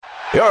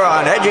You're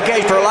on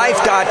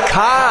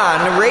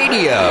EducateForLife.com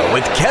radio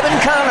with Kevin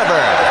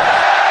Conover.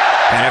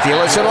 And if you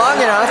listen long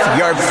enough,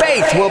 your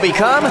faith will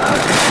become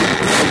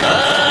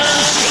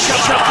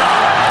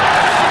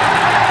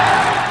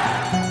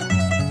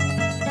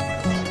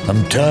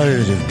I'm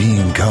tired of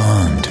being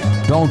conned.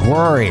 Don't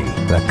worry,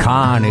 the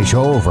con is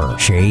over,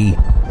 She.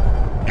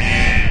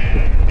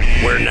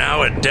 We're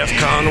now at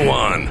DEFCON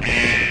 1.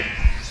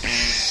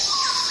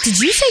 Did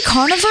you say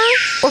carnivore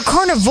or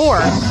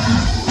carnivore?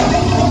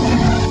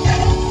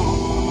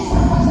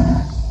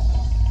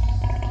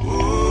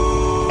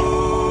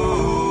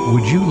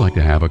 Would you like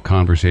to have a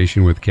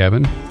conversation with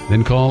Kevin?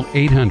 Then call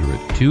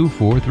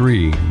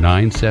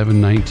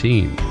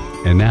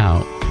 800-243-9719. And now,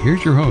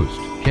 here's your host,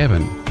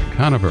 Kevin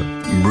Conover.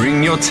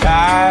 Bring your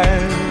tide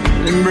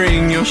and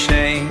bring your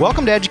shame.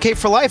 Welcome to Educate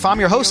for Life. I'm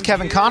your host,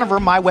 Kevin Conover.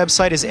 My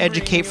website is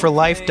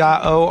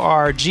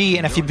educateforlife.org.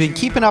 And if you've been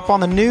keeping up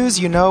on the news,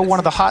 you know one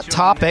of the hot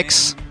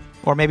topics,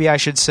 or maybe I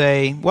should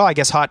say, well, I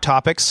guess hot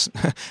topics,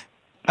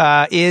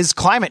 is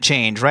climate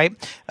change, right?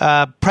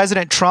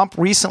 President Trump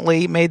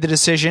recently made the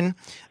decision,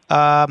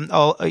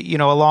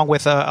 along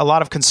with a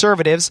lot of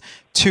conservatives,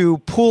 to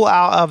pull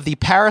out of the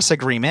Paris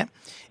Agreement.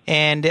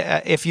 And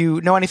if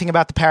you know anything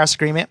about the Paris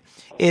Agreement,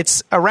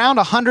 it's around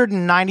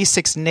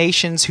 196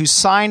 nations who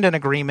signed an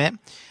agreement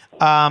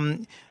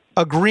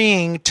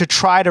agreeing to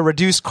try to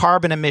reduce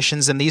carbon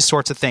emissions and these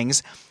sorts of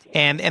things.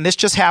 And this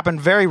just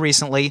happened very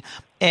recently.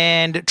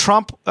 And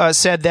Trump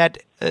said that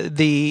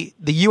the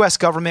U.S.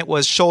 government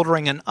was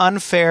shouldering an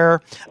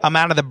unfair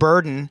amount of the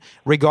burden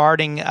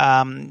regarding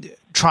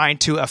trying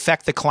to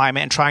affect the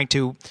climate and trying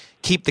to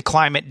keep the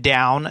climate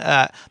down.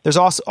 There's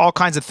also all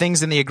kinds of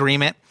things in the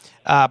agreement.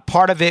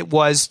 Part of it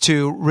was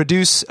to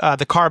reduce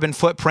the carbon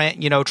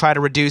footprint, try to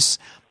reduce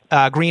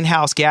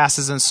greenhouse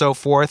gases and so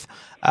forth.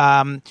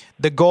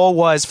 The goal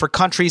was for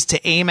countries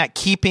to aim at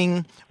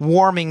keeping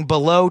warming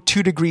below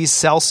 2 degrees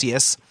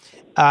Celsius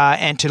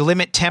and to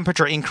limit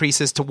temperature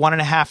increases to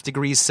 1.5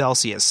 degrees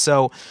Celsius.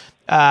 So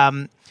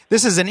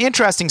this is an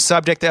interesting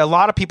subject that a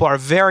lot of people are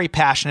very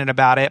passionate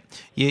about it.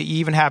 You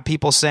even have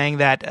people saying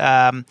that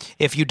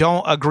if you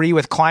don't agree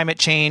with climate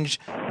change,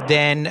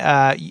 then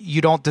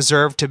you don't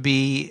deserve to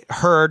be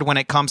heard when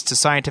it comes to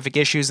scientific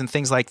issues and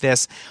things like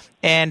this.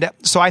 And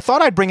so I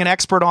thought I'd bring an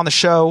expert on the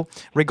show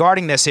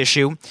regarding this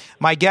issue.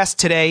 My guest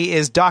today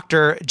is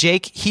Dr.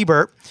 Jake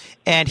Hebert,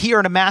 and he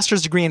earned a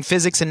master's degree in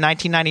physics in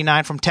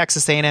 1999 from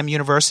Texas A&M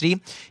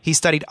University. He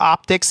studied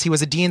optics. He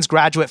was a Dean's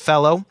Graduate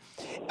Fellow.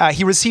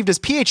 He received his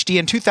PhD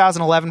in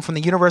 2011 from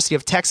the University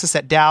of Texas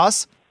at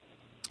Dallas.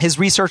 His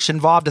research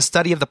involved a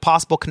study of the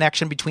possible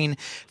connection between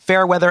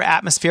fair weather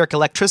atmospheric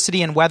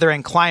electricity and weather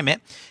and climate.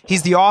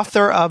 He's the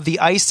author of The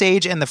Ice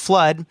Age and the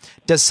Flood,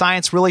 Does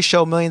Science Really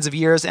Show Millions of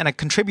Years? And a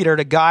contributor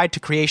to Guide to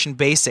Creation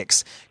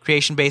Basics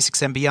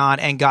and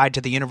Beyond, and Guide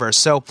to the Universe.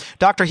 So,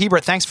 Dr.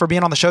 Hebert, thanks for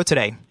being on the show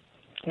today.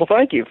 Well,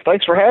 thank you.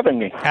 Thanks for having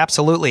me.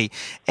 Absolutely.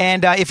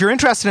 And if you're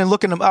interested in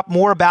looking up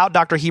more about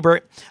Dr.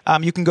 Hebert,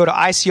 you can go to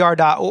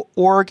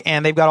ICR.org,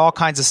 and they've got all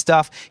kinds of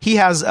stuff. He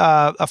has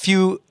a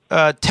few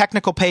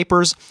technical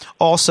papers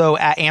also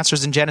at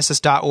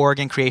AnswersInGenesis.org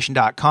and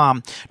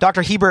Creation.com.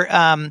 Dr. Hebert,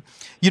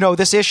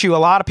 this issue, a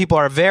lot of people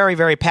are very,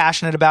 very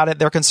passionate about it.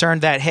 They're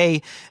concerned that,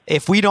 hey,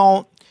 if we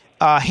don't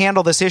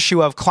handle this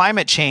issue of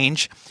climate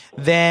change,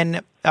 then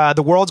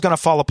the world's going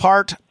to fall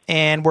apart,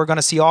 and we're going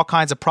to see all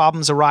kinds of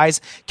problems arise.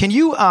 Can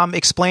you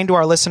explain to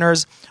our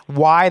listeners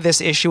why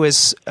this issue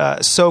is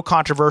so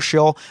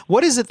controversial?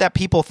 What is it that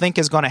people think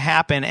is going to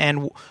happen,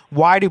 and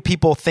why do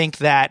people think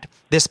that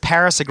this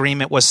Paris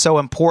Agreement was so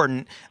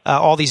important,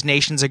 all these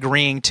nations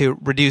agreeing to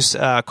reduce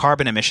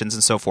carbon emissions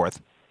and so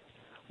forth?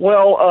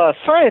 Well,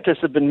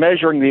 scientists have been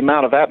measuring the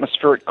amount of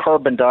atmospheric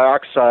carbon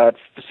dioxide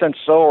since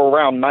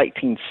around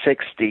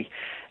 1960.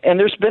 And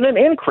there's been an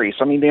increase.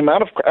 I mean, the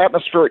amount of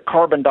atmospheric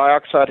carbon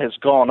dioxide has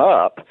gone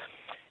up.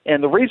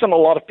 And the reason a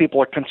lot of people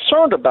are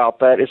concerned about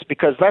that is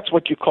because that's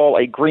what you call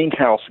a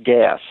greenhouse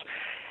gas.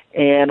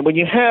 And when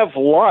you have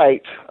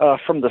light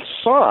from the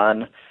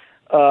sun,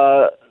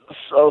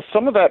 so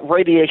some of that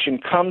radiation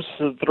comes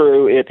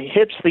through, it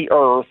hits the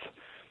earth,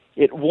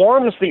 it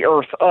warms the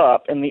earth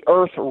up, and the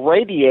earth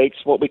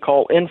radiates what we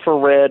call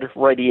infrared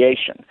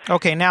radiation.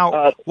 Okay,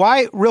 now,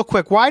 why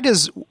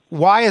is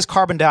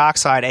carbon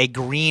dioxide a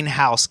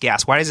greenhouse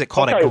gas? Why is it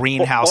called a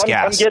greenhouse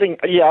gas?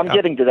 I'm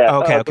getting to that.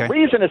 Okay. The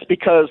reason is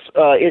because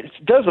it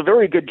does a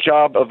very good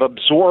job of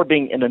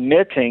absorbing and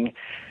emitting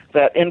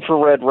that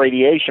infrared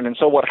radiation. And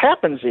so what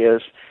happens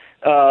is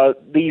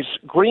these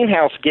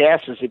greenhouse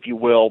gases, if you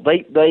will,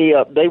 they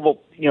will,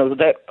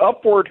 that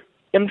upward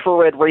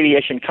infrared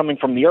radiation coming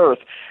from the earth,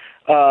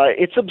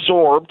 it's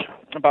absorbed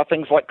by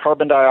things like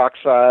carbon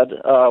dioxide,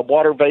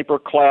 water vapor,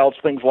 clouds,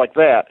 things like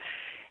that.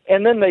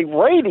 And then they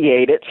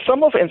radiate it.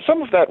 Some of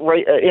that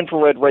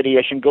infrared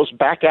radiation goes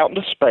back out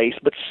into space,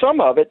 but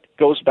some of it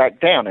goes back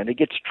down, and it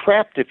gets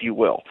trapped, if you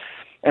will.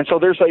 And so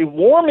there's a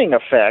warming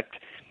effect.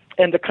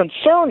 And the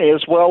concern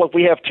is, well, if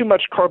we have too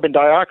much carbon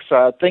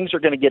dioxide, things are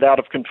going to get out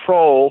of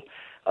control.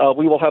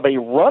 We will have a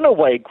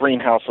runaway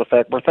greenhouse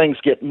effect where things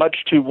get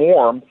much too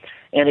warm,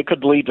 and it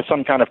could lead to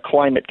some kind of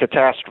climate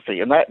catastrophe.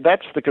 And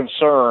that's the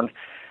concern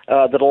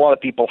that a lot of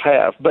people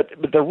have. But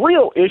the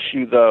real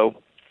issue, though,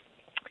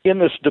 in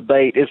this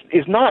debate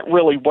is not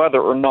really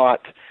whether or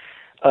not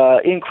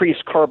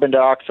increased carbon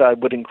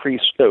dioxide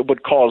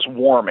would cause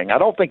warming. I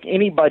don't think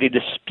anybody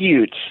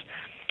disputes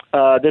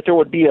that there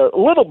would be a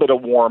little bit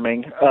of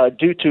warming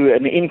due to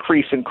an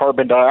increase in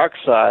carbon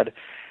dioxide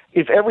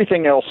if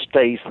everything else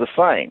stays the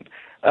same.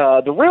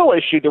 The real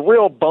issue, the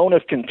real bone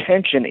of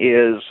contention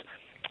is,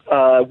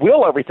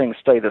 will everything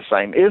stay the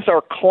same? Is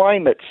our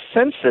climate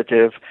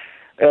sensitive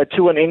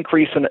to an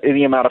increase in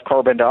the amount of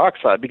carbon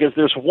dioxide? Because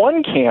there's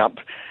one camp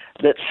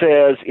that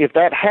says if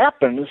that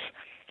happens,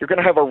 you're going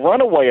to have a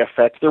runaway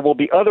effect. There will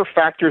be other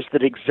factors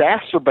that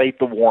exacerbate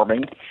the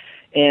warming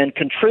and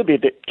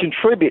contribute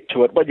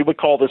to it, what you would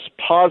call this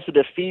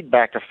positive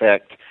feedback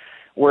effect,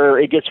 where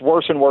it gets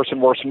worse and worse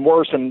and worse and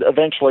worse, and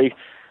eventually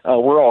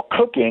we're all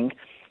cooking.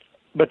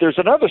 But there's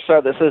another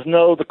side that says,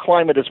 no, the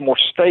climate is more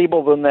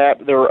stable than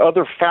that. There are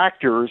other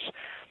factors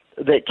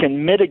that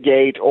can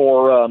mitigate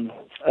or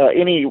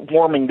any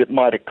warming that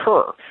might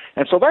occur.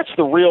 And so that's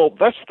the real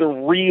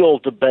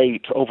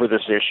debate over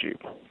this issue.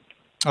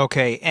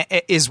 Okay.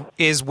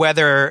 Is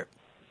whether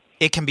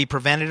it can be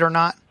prevented or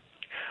not?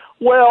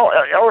 Well,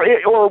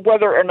 or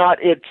whether or not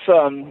it's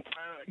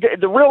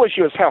the real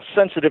issue is how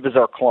sensitive is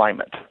our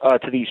climate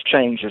to these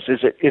changes.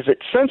 Is it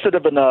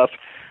sensitive enough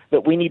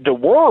that we need to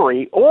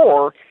worry,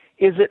 or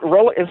is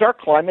our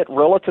climate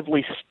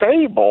relatively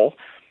stable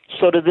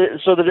so that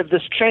if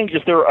this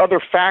changes, there are other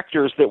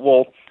factors that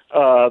will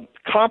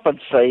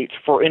compensate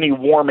for any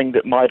warming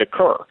that might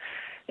occur?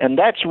 And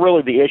that's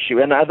really the issue.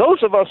 And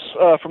those of us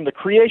from the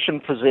creation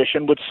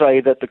position would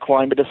say that the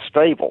climate is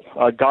stable.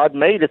 God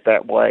made it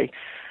that way.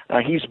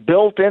 He's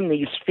built in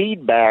these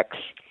feedbacks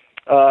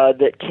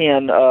that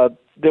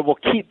will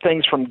keep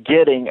things from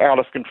getting out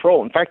of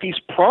control. In fact,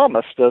 He's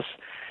promised us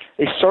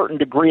a certain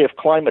degree of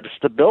climate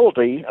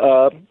stability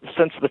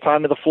since the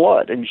time of the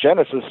flood. In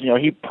Genesis,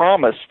 He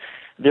promised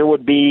there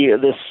would be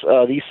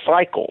these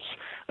cycles,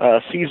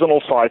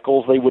 seasonal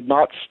cycles. They would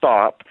not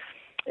stop.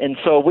 And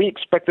so we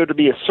expect there to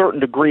be a certain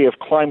degree of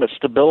climate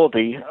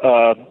stability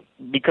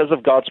because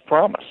of God's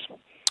promise.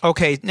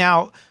 Okay,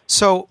 now,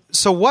 so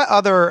what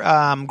other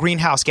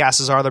greenhouse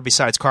gases are there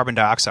besides carbon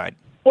dioxide?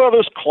 Well,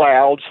 there's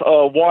clouds,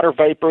 water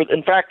vapor.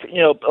 In fact,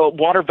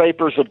 water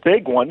vapor is a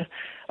big one.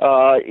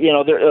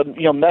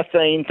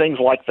 Methane, things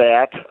like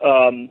that.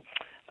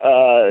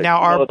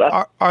 Now,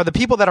 are the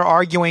people that are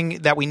arguing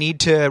that we need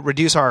to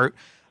reduce our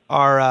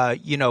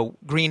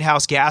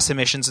greenhouse gas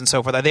emissions and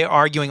so forth, are they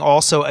arguing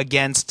also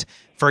against,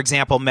 for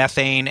example,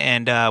 methane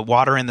and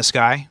water in the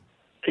sky?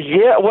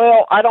 Yeah,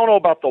 well, I don't know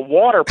about the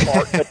water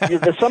part, but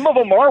some of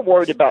them are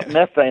worried about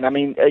methane. I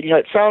mean,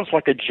 it sounds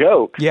like a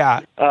joke. Yeah.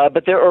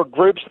 But there are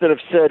groups that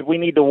have said we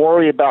need to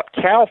worry about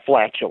cow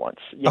flatulence.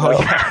 Yeah.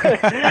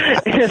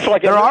 It's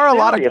like there are a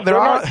lot of. They're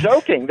not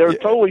joking. They're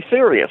totally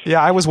serious.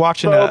 Yeah, I was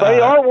watching. So they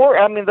are worried.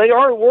 I mean, they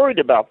are worried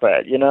about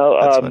that.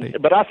 That's funny.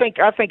 But I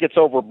think it's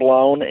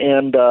overblown,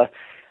 and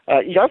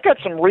I've got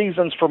some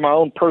reasons for my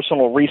own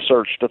personal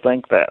research to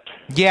think that.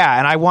 Yeah,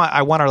 and I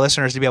want our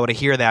listeners to be able to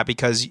hear that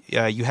because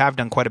you have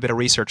done quite a bit of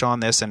research on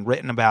this and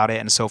written about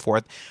it and so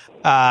forth.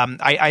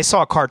 I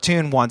saw a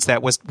cartoon once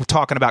that was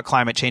talking about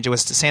climate change. It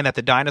was saying that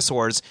the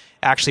dinosaurs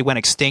actually went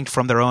extinct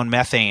from their own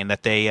methane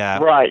that they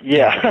right.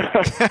 Yeah.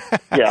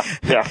 yeah.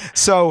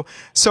 So,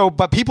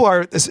 but people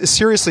are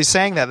seriously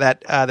saying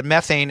that the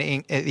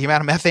methane, the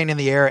amount of methane in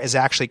the air, is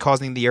actually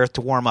causing the Earth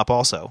to warm up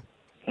also.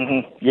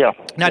 Mm-hmm. Yeah.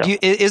 Now,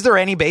 is there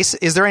any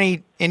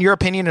in your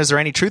opinion, is there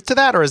any truth to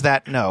that, or is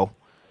that no?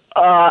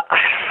 Well,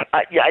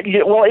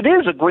 it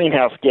is a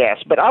greenhouse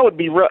gas, but I would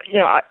be, in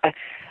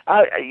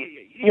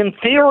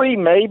theory,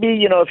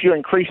 maybe, if you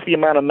increase the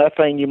amount of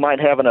methane, you might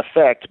have an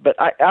effect. But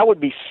I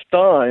would be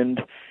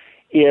stunned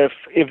if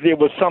there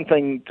was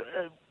something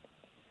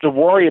to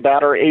worry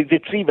about, or if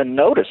it's even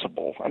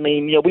noticeable. I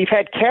mean, we've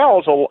had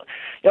cows.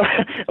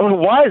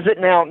 Why is it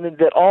now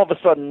that all of a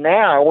sudden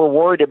now we're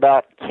worried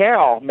about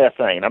cow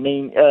methane? I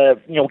mean,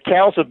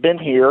 cows have been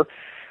here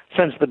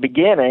since the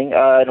beginning,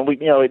 and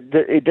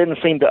it didn't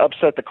seem to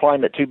upset the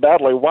climate too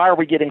badly. Why are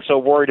we getting so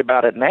worried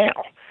about it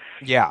now?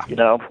 Yeah.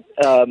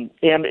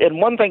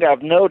 And one thing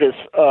I've noticed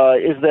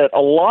is that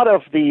a lot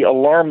of the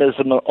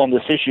alarmism on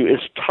this issue is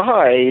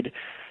tied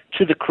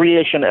to the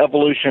creation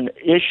evolution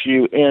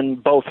issue in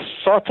both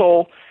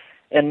subtle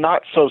and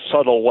not so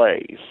subtle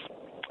ways.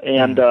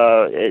 And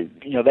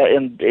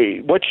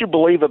what you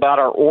believe about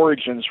our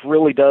origins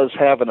really does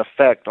have an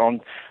effect on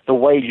the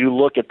way you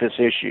look at this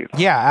issue.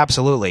 Yeah,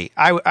 absolutely.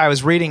 I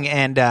was reading,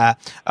 and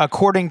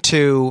according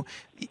to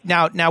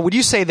now, would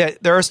you say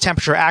that the Earth's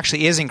temperature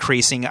actually is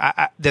increasing?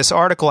 This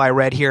article I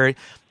read here,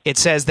 it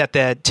says that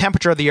the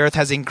temperature of the Earth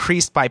has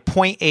increased by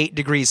 0.8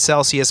 degrees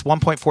Celsius,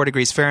 1.4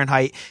 degrees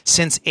Fahrenheit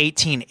since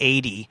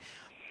 1880.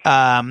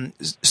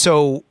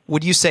 So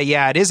would you say,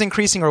 it is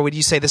increasing, or would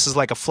you say this is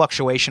like a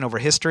fluctuation over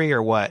history,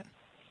 or what?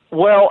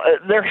 Well,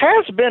 there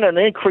has been an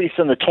increase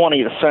in the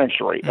 20th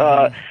century.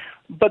 Mm-hmm.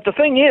 But the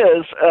thing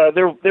is,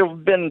 there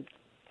have been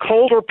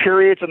colder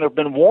periods and there have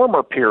been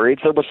warmer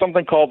periods. There was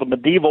something called the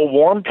medieval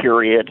warm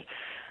period.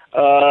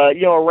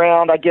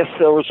 Around, I guess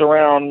there was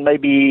around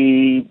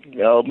maybe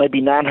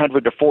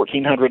 900 to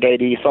 1400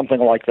 AD, something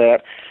like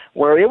that,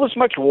 where it was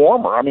much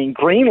warmer. I mean,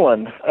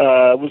 Greenland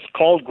was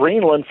called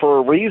Greenland for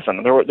a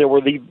reason. There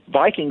were the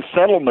Viking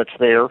settlements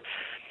there,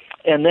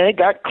 and then it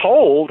got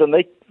cold, and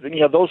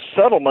those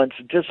settlements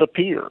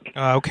disappeared.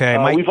 Okay.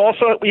 We've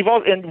also,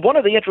 and one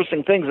of the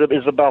interesting things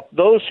is about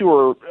those who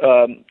are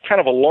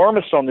kind of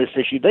alarmists on this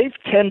issue. They've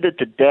tended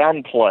to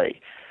downplay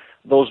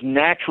those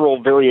natural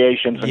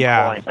variations in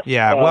climate.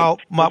 Yeah.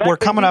 We're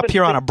coming up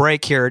here on a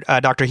break here,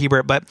 Dr.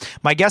 Hebert, but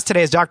my guest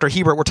today is Dr.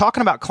 Hebert. We're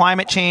talking about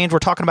climate change. We're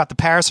talking about the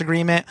Paris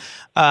Agreement.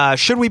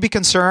 Should we be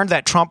concerned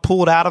that Trump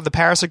pulled out of the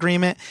Paris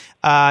Agreement?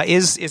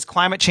 Is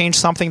climate change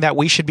something that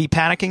we should be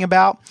panicking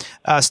about?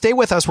 Stay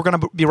with us. We're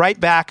going to be right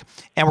back,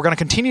 and we're going to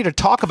continue to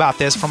talk about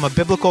this from a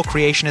biblical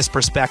creationist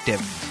perspective.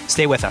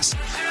 Stay with us.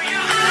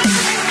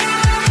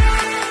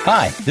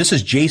 Hi, this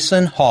is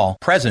Jason Hall,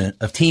 president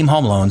of Team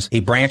Home Loans, a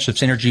branch of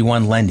Synergy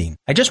One Lending.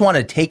 I just want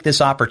to take this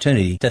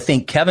opportunity to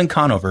thank Kevin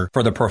Conover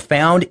for the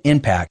profound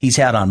impact he's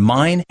had on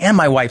mine and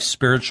my wife's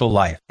spiritual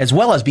life, as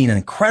well as being an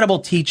incredible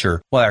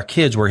teacher while our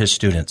kids were his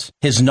students.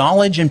 His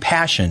knowledge and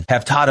passion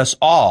have taught us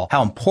all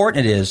how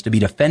important it is to be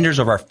defenders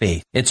of our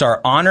faith. It's our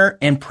honor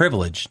and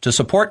privilege to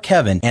support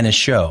Kevin and his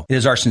show. It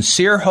is our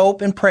sincere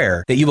hope and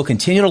prayer that you will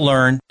continue to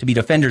learn to be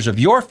defenders of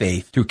your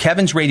faith through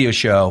Kevin's radio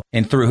show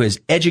and through his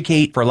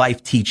Educate for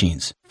Life teachings.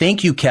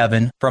 Thank you,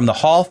 Kevin, from the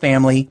Hall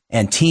family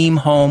and Team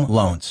Home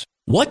Loans.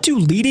 What do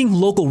leading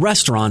local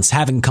restaurants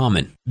have in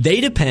common? They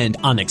depend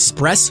on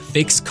Express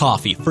Fix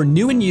Coffee for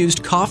new and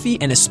used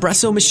coffee and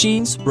espresso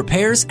machines,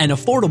 repairs, and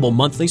affordable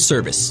monthly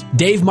service.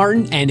 Dave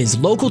Martin and his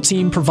local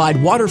team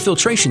provide water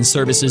filtration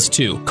services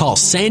too. Call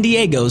San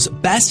Diego's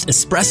best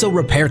espresso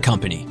repair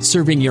company,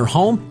 serving your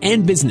home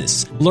and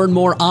business. Learn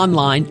more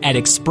online at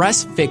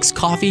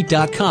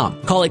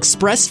expressfixcoffee.com. Call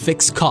Express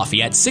Fix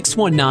Coffee at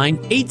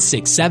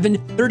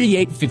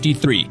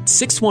 619-867-3853.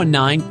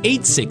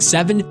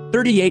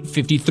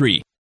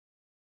 619-867-3853.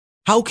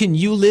 How can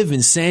you live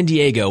in San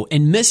Diego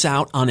and miss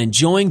out on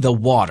enjoying the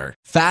water?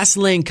 Fast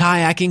Lane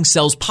Kayaking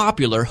sells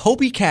popular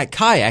Hobie Cat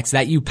kayaks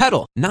that you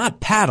pedal, not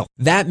paddle.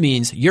 That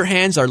means your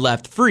hands are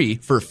left free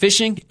for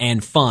fishing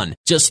and fun.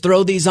 Just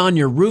throw these on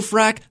your roof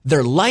rack.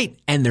 They're light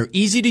and they're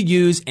easy to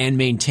use and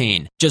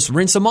maintain. Just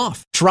rinse them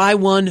off. Try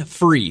one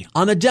free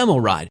on a demo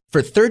ride.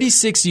 For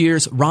 36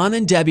 years, Ron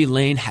and Debbie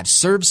Lane have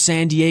served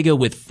San Diego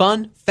with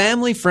fun,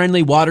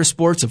 family-friendly water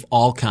sports of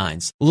all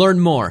kinds. Learn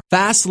more.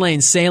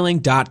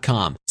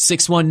 FastLaneSailing.com.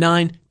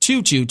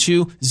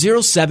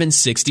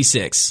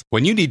 619-222-0766.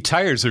 When you need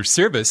tires or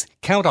service,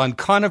 count on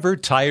Conover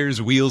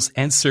Tires, Wheels,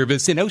 and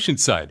Service in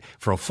Oceanside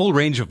for a full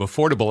range of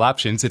affordable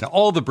options in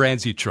all the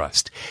brands you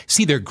trust.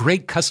 See their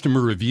great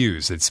customer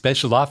reviews and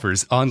special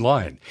offers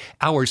online.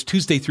 Hours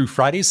Tuesday through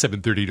Friday,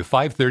 7:30 to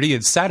 5:30,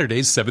 and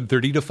Saturdays,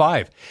 7:30 to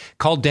 5.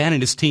 Call Dan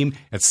and his team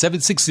at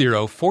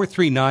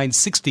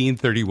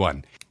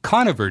 760-439-1631.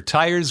 Conover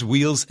Tires,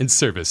 Wheels, and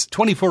Service,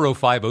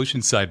 2405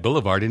 Oceanside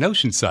Boulevard in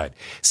Oceanside,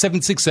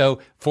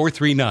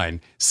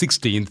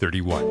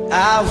 760-439-1631.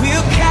 I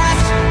will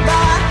cast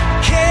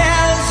my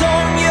cares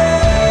on you.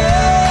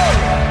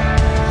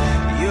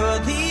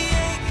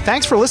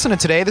 Thanks for listening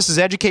today. This is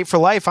Educate for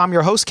Life. I'm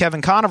your host,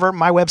 Kevin Conover.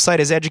 My website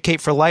is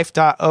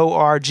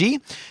educateforlife.org. You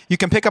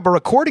can pick up a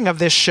recording of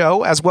this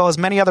show as well as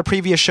many other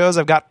previous shows.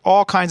 I've got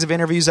all kinds of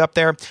interviews up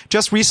there.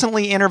 Just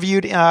recently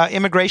interviewed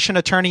immigration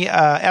attorney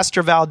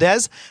Esther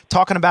Valdez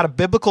talking about a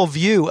biblical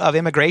view of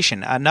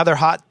immigration, another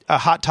hot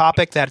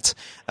topic that's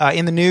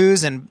in the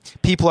news, and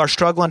people are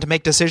struggling to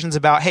make decisions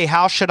about, hey,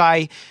 how should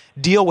I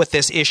deal with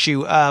this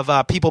issue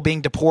of people being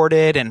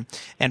deported and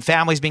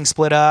families being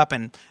split up,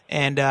 and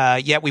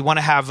yet we want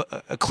to have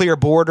clear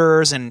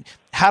borders, and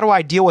how do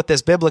I deal with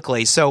this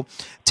biblically? So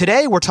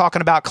today we're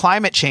talking about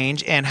climate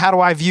change and how do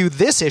I view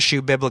this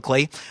issue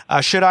biblically?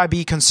 Should I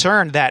be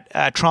concerned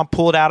that Trump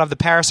pulled out of the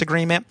Paris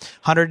Agreement?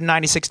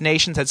 196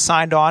 nations had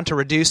signed on to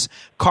reduce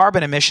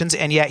carbon emissions,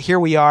 and yet here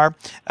we are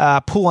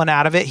pulling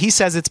out of it. He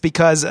says it's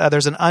because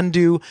there's an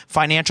undue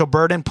financial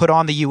burden put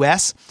on the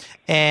U.S.,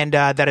 and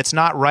that it's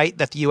not right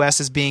that the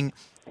U.S. is being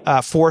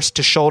forced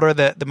to shoulder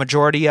the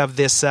majority of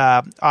this,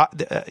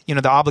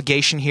 the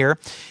obligation here.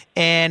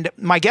 And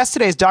my guest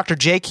today is Dr.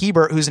 Jake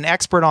Hebert, who's an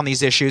expert on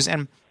these issues.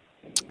 And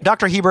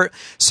Dr. Hebert,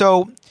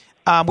 so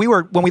when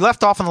we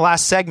left off in the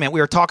last segment, we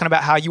were talking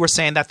about how you were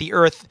saying that the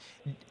Earth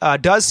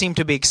does seem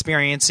to be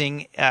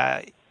experiencing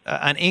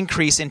an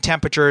increase in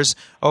temperatures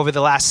over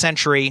the last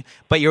century,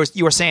 but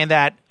you were saying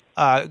that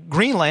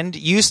Greenland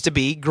used to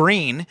be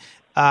green,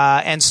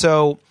 and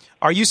so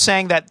are you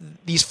saying that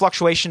these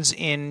fluctuations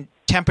in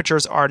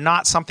temperatures are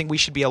not something we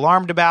should be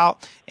alarmed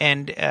about?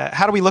 And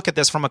how do we look at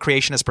this from a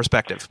creationist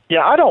perspective?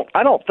 Yeah, I don't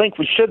think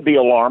we should be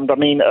alarmed. I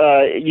mean,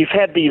 you've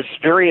had these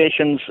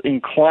variations in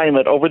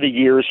climate over the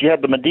years. You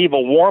had the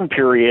medieval warm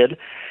period.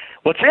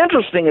 What's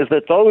interesting is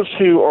that those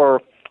who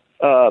are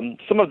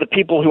some of the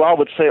people who I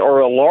would say are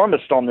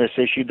alarmist on this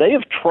issue, they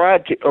have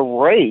tried to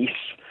erase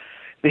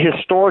the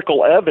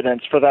historical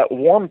evidence for that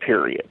warm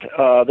period.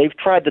 They've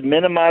tried to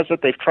minimize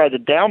it. They've tried to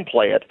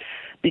downplay it,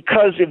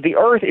 because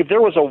if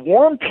there was a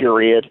warm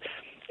period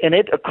and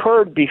it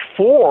occurred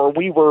before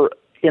we were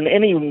in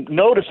any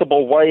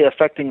noticeable way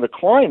affecting the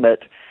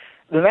climate,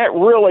 then that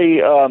really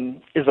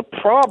is a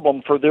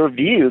problem for their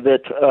view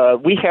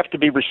that we have to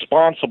be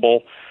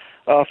responsible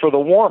for the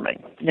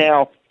warming.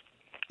 Now,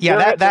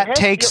 that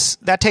takes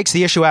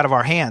the issue out of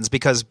our hands,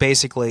 because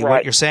basically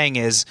what you're saying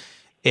is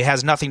it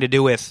has nothing to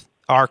do with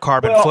our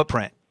carbon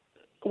footprint.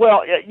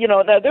 Well,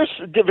 there's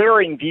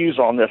varying views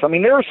on this. I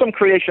mean, there are some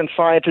creation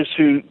scientists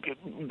who,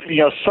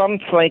 some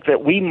think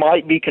that we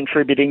might be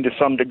contributing to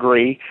some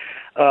degree,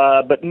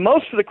 but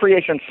most of the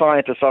creation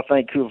scientists, I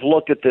think, who've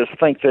looked at this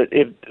think that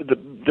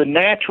the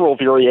natural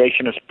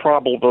variation is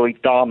probably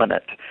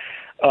dominant.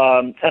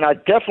 And I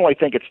definitely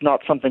think it's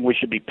not something we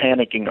should be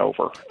panicking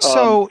over.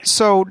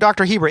 So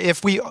Dr. Heber,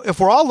 if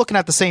we're all looking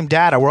at the same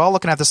data, we're all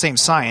looking at the same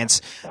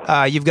science.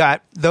 You've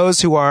got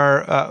those who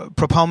are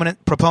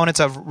proponents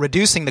of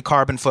reducing the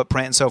carbon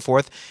footprint and so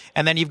forth,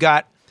 and then you've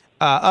got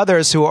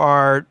others who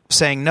are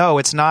saying no,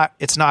 it's not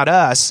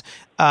us.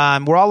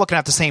 We're all looking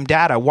at the same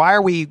data. Why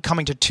are we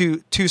coming to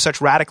two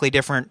such radically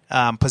different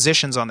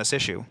positions on this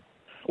issue?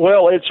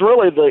 Well, it's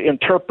really the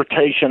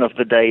interpretation of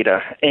the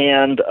data,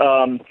 and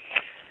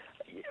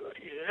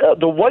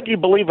what you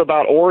believe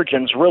about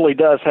origins really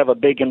does have a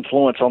big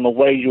influence on the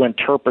way you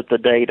interpret the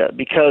data,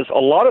 because a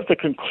lot of the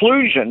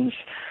conclusions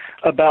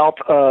about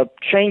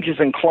changes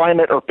in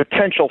climate or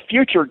potential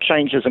future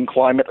changes in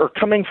climate are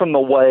coming from the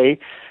way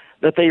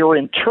that they are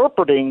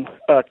interpreting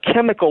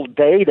chemical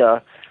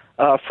data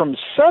from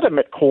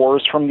sediment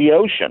cores from the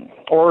ocean,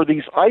 or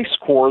these ice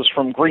cores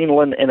from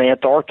Greenland and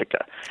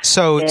Antarctica.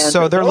 So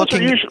they're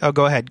looking.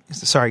 Go ahead.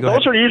 Sorry, go ahead.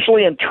 Those are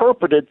usually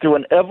interpreted through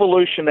an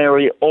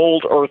evolutionary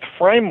old Earth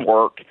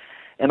framework,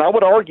 and I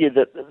would argue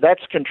that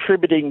that's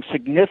contributing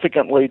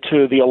significantly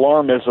to the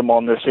alarmism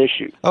on this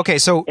issue. Okay,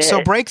 so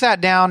break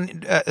that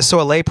down so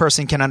a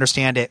layperson can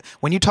understand it.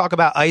 When you talk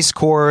about ice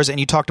cores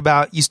and you talked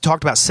about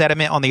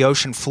sediment on the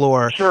ocean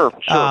floor, sure.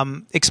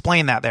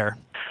 Explain that there.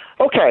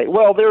 Okay,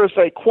 well, there is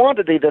a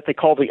quantity that they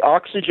call the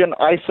oxygen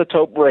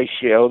isotope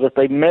ratio that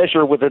they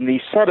measure within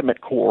these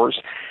sediment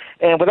cores,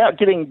 and without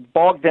getting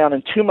bogged down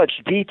in too much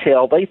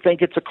detail, they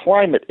think it's a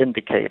climate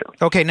indicator.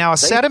 Okay, now a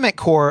sediment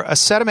core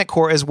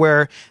is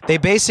where they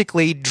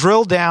basically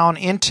drill down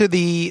into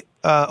the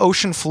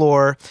ocean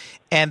floor,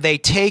 and they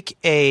take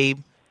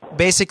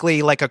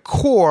basically like a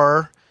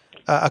core,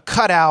 a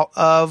cutout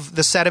of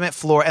the sediment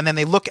floor, and then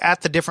they look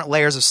at the different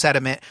layers of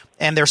sediment,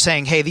 and they're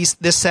saying, hey,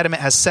 this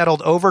sediment has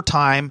settled over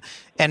time,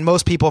 and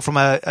most people from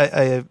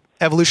a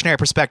evolutionary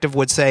perspective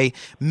would say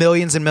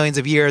millions and millions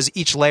of years.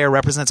 Each layer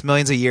represents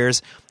millions of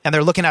years, and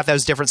they're looking at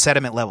those different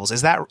sediment levels.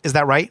 Is that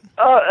right?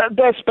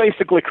 That's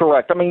basically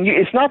correct. I mean,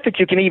 it's not that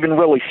you can even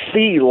really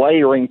see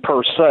layering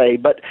per se,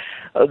 but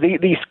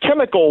these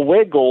chemical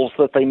wiggles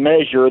that they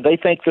measure, they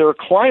think they're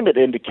climate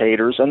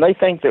indicators, and they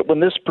think that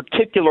when this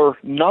particular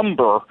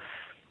number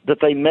that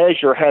they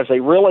measure has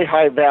a really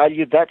high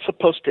value, that's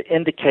supposed to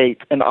indicate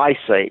an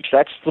ice age.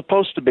 That's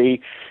supposed to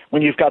be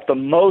when you've got the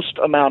most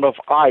amount of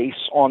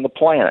ice on the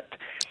planet.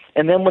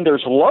 And then when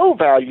there's low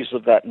values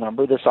of that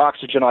number, this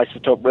oxygen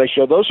isotope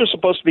ratio, those are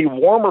supposed to be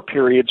warmer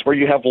periods where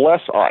you have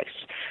less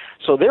ice.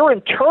 So they're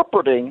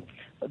interpreting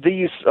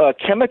these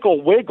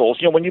chemical wiggles.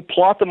 When you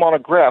plot them on a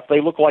graph, they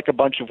look like a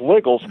bunch of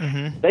wiggles.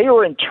 Mm-hmm. They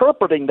are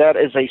interpreting that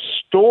as a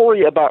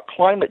story about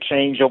climate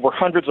change over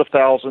hundreds of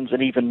thousands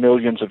and even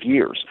millions of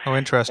years. Oh,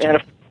 interesting.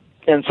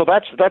 And so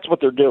that's what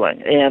they're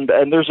doing. And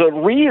there's a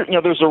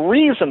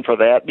reason for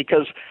that,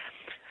 because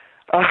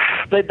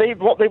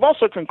they've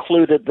also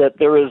concluded that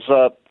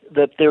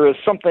there is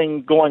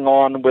something going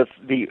on with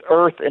the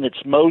Earth and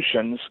its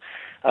motions.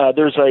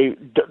 There's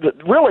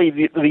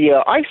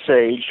the Ice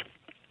Age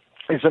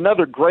is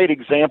another great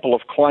example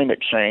of climate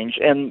change,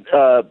 and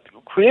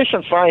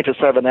creation scientists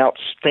have an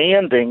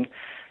outstanding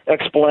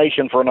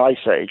explanation for an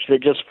ice age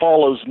that just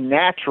follows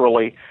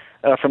naturally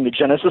from the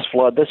Genesis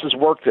flood. This is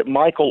work that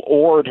Michael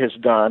Ord has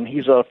done.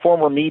 He's a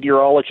former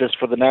meteorologist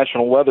for the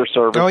National Weather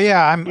Service. Oh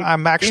yeah,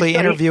 I'm actually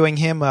interviewing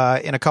him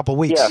in a couple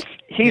weeks. Yes,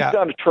 he's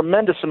done a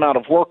tremendous amount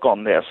of work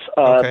on this.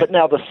 But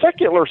now the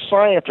secular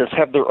scientists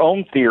have their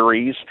own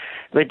theories.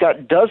 They've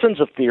got dozens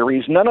of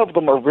theories. None of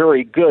them are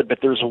very good, but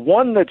there's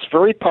one that's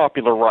very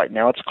popular right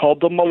now. It's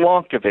called the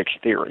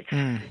Milankovitch theory,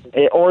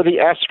 or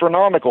the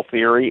astronomical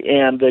theory,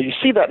 and you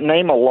see that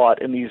name a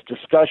lot in these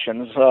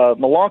discussions.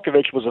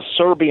 Milankovitch was a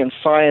Serbian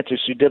scientist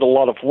who did a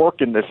lot of work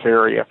in this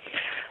area.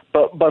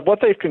 But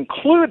what they've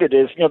concluded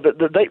is,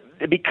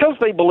 because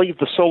they believe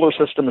the solar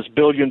system is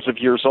billions of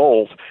years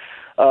old,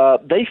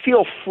 they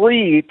feel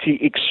free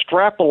to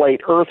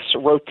extrapolate Earth's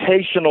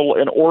rotational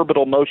and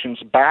orbital motions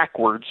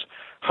backwards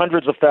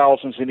hundreds of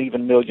thousands and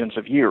even millions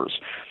of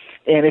years.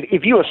 And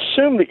if you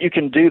assume that you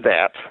can do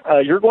that,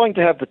 you're going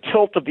to have the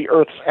tilt of the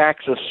Earth's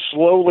axis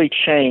slowly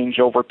change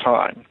over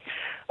time.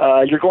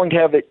 You're going to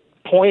have it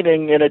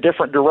pointing in a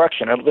different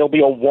direction. There'll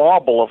be a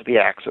wobble of the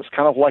axis,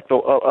 kind of like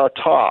a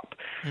top.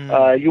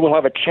 You will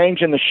have a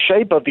change in the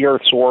shape of the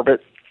Earth's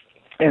orbit,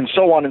 and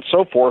so on and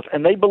so forth.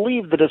 And they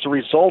believe that as a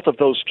result of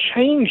those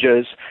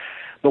changes,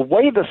 the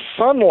way the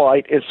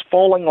sunlight is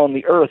falling on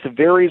the Earth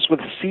varies with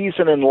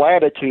season and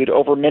latitude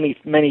over many,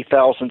 many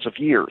thousands of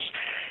years.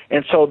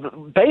 And so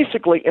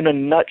basically, in a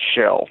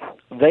nutshell,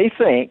 they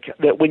think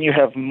that when you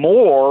have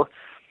more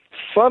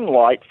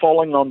sunlight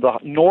falling on the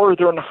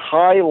northern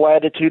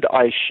high-latitude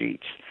ice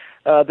sheets,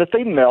 that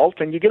they melt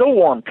and you get a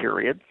warm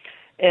period.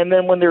 And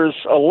then when there's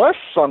less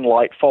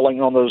sunlight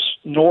falling on those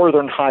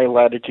northern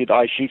high-latitude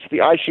ice sheets,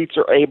 the ice sheets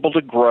are able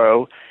to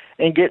grow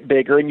and get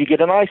bigger, and you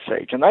get an ice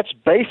age. And that's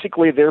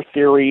basically their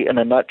theory in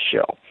a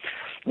nutshell.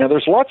 Now,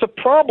 there's lots of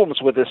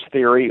problems with this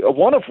theory,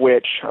 one of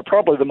which,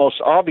 probably the most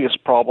obvious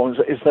problem,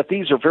 is that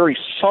these are very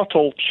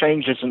subtle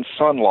changes in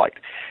sunlight.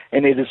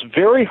 And it is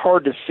very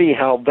hard to see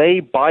how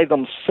they, by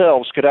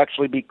themselves, could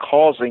actually be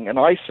causing an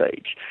ice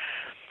age.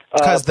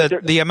 Because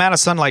the amount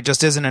of sunlight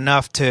just isn't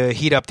enough to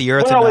heat up the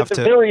Earth enough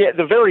to...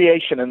 the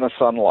variation in the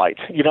sunlight,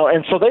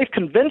 and so they've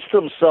convinced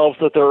themselves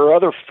that there are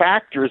other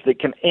factors that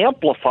can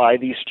amplify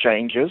these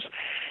changes,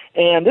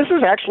 and this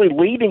is actually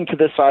leading to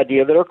this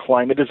idea that our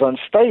climate is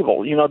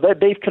unstable. That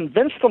they've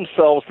convinced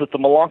themselves that the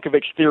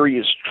Milankovitch theory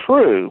is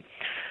true,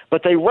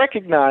 but they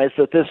recognize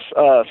that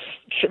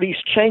these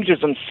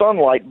changes in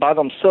sunlight by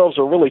themselves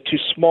are really too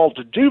small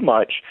to do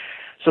much.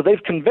 So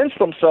they've convinced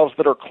themselves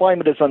that our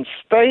climate is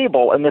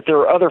unstable and that there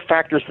are other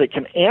factors that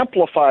can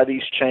amplify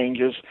these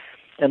changes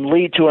and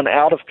lead to an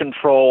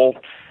out-of-control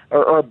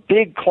or a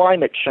big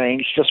climate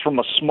change just from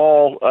a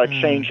small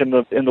change in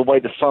the way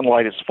the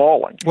sunlight is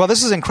falling. Well,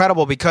 this is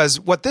incredible because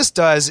what this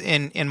does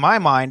in my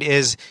mind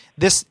is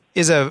this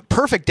is a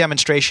perfect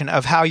demonstration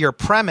of how your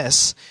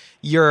premise,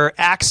 your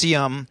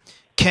axiom,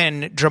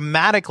 can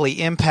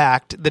dramatically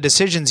impact the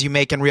decisions you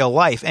make in real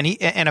life and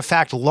in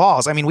fact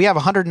laws. I mean, we have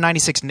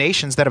 196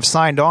 nations that have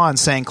signed on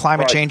saying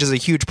climate change is a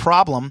huge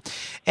problem,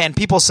 and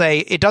people say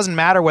it doesn't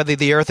matter whether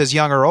the Earth is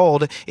young or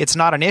old, it's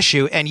not an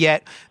issue, and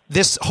yet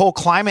this whole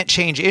climate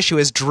change issue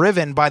is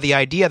driven by the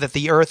idea that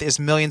the Earth is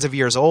millions of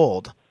years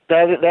old.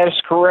 That is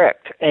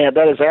correct, and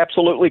that is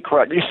absolutely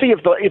correct. You see,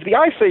 if the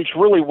Ice Age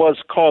really was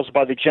caused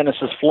by the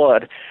Genesis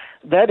flood,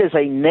 that is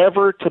a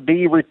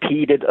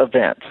never-to-be-repeated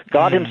event.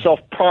 God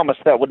himself promised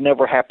that would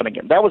never happen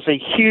again. That was a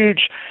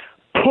huge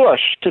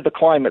push to the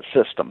climate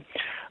system.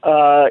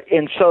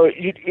 And so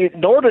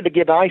in order to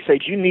get an ice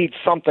age, you need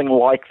something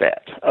like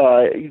that.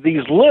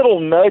 These little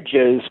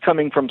nudges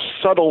coming from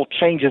subtle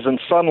changes in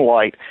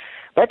sunlight,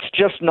 that's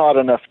just not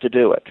enough to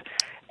do it.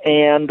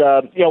 And,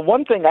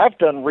 one thing I've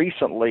done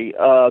recently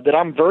that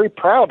I'm very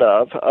proud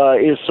of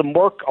is some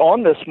work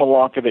on this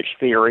Milankovitch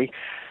theory,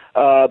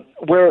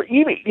 where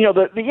even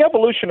the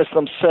evolutionists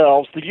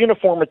themselves, the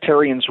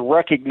uniformitarians,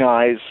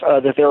 recognize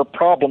that there are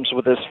problems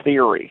with this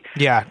theory.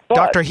 Yeah,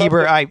 Dr.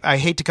 Heber, I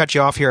hate to cut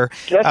you off here.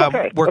 That's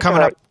okay. We're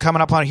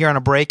coming up on here on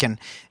a break, and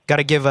got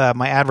to give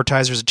my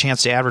advertisers a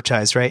chance to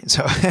advertise, right?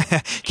 So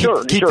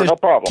no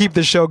problem. Keep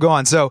the show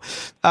going. So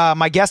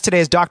my guest today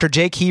is Dr.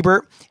 Jake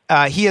Heber.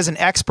 He is an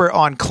expert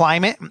on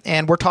climate,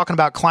 and we're talking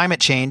about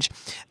climate change.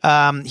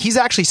 He's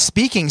actually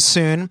speaking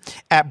soon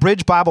at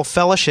Bridge Bible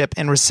Fellowship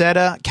in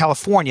Reseda,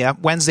 California,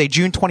 Wednesday,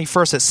 June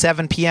 21st at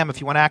 7 p.m.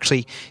 if you want to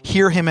actually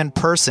hear him in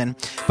person.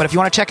 But if you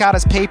want to check out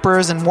his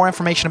papers and more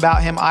information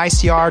about him,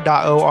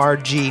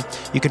 icr.org. You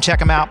can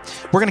check him out.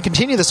 We're going to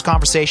continue this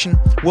conversation.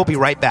 We'll be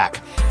right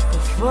back.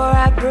 Before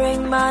I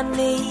bring my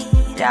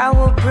need, I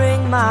will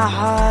bring my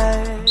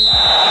heart.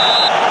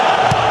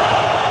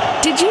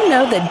 Did you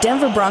know that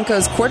Denver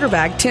Broncos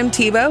quarterback Tim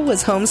Tebow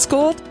was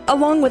homeschooled,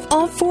 along with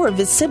all 4 of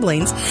his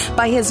siblings,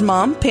 by his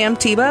mom, Pam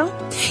Tebow?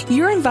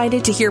 You're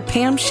invited to hear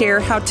Pam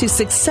share how to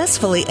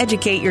successfully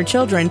educate your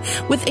children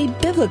with a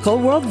biblical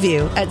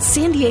worldview at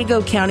San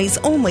Diego County's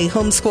only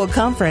homeschool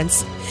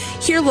conference.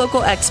 Hear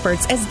local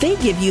experts as they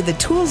give you the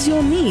tools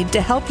you'll need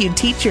to help you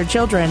teach your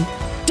children.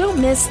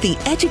 Don't miss the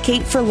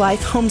Educate for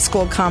Life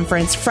Homeschool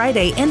Conference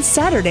Friday and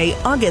Saturday,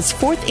 August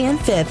 4th and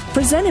 5th,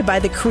 presented by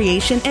the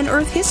Creation and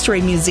Earth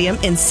History Museum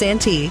in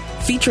Santee,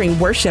 featuring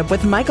worship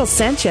with Michael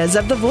Sanchez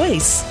of The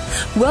Voice,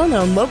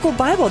 well-known local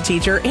Bible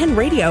teacher and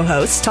radio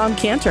host Tom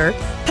Cantor,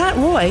 Pat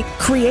Roy,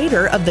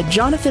 creator of the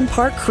Jonathan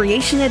Park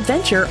Creation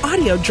Adventure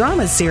audio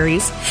drama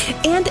series,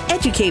 and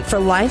Educate for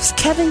Life's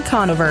Kevin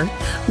Conover.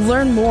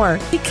 Learn more,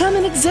 become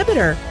an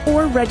exhibitor,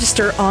 or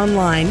register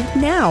online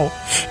now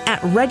at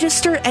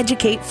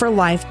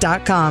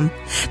registereducateforlife.com.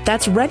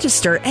 That's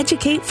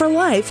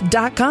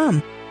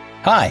registereducateforlife.com.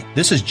 Hi,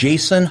 this is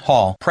Jason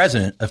Hall,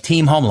 president of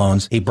Team Home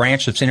Loans, a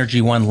branch of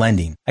Synergy One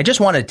Lending. I just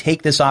want to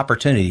take this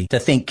opportunity to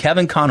thank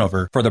Kevin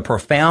Conover for the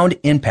profound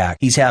impact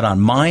he's had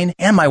on mine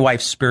and my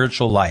wife's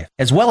spiritual life,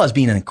 as well as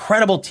being an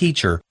incredible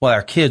teacher while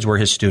our kids were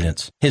his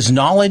students. His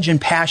knowledge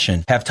and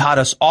passion have taught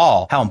us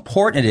all how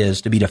important it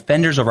is to be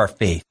defenders of our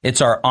faith.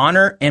 It's our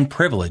honor and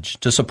privilege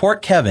to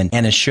support Kevin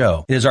and his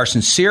show. It is our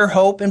sincere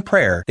hope and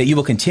prayer that you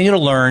will continue to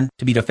learn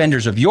to be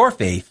defenders of your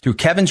faith through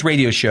Kevin's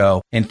radio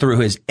show and through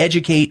his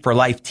Educate for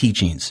Life teachings.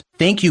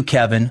 Thank you,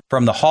 Kevin,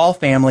 from the Hall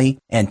family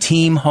and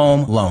Team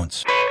Home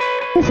Loans.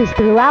 This is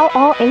Throughout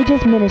All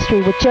Ages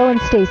Ministry with Joe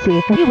and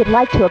Stacy. We would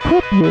like to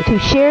equip you to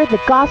share the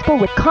gospel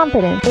with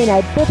confidence in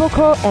a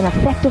biblical and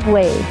effective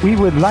way. We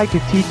would like to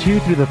teach you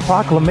through the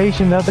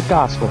proclamation of the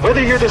gospel.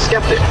 Whether you're the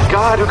skeptic,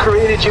 God who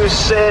created you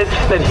said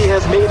that he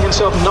has made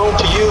himself known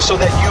to you so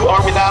that you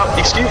are without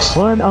excuse.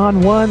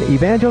 One-on-one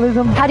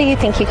evangelism. How do you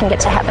think you can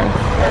get to heaven?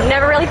 I've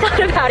never really thought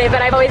about it,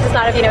 but I've always just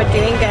thought of,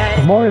 doing good.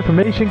 For more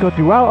information, go to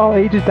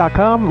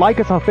throughoutallages.com,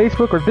 like us on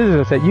Facebook, or visit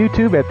us at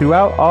YouTube at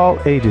Throughout All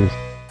Ages.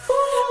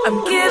 I'm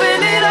giving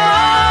it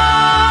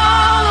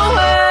all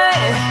away.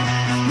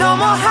 No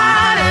more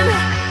hiding,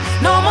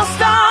 no more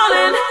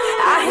stalling.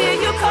 I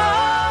hear you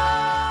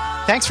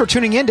call. Thanks for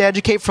tuning in to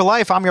Educate for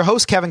Life. I'm your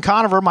host, Kevin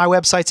Conover. My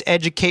website's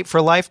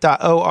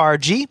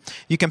educateforlife.org.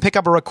 You can pick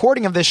up a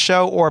recording of this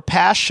show or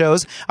past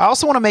shows. I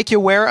also want to make you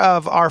aware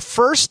of our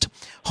first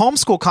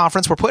homeschool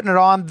conference. We're putting it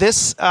on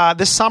this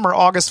summer,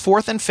 August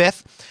 4th and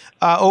 5th.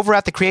 Over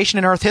at the Creation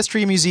and Earth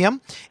History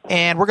Museum,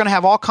 and we're going to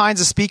have all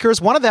kinds of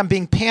speakers, one of them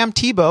being Pam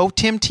Tebow,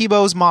 Tim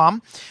Tebow's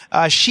mom.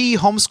 She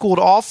homeschooled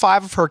all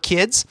 5 of her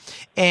kids,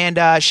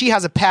 and she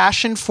has a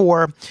passion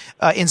for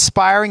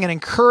inspiring and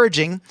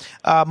encouraging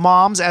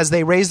moms as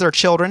they raise their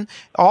children.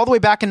 All the way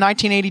back in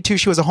 1982,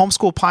 she was a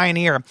homeschool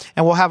pioneer,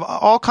 and we'll have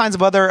all kinds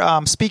of other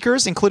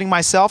speakers, including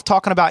myself,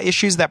 talking about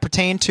issues that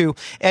pertain to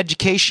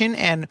education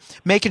and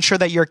making sure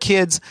that your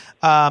kids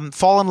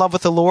fall in love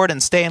with the Lord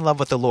and stay in love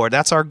with the Lord.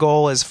 That's our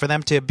goal, is for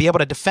them to be able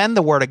to defend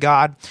the Word of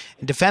God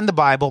and defend the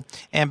Bible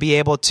and be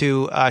able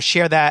to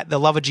share the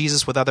love of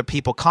Jesus with other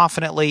people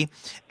confidently,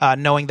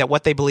 knowing that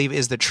what they believe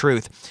is the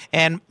truth.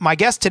 And my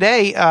guest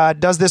today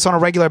does this on a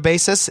regular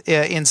basis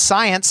in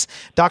science,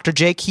 Dr.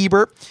 Jake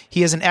Hebert.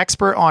 He is an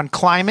expert on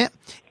climate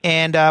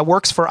and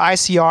works for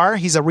ICR.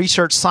 He's a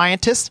research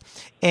scientist.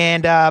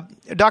 And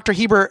Dr.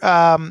 Hebert,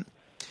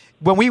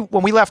 when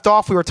we left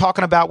off, we were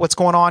talking about what's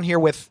going on here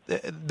with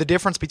the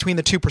difference between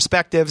the two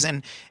perspectives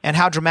and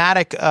how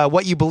dramatic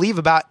what you believe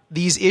about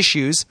these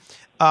issues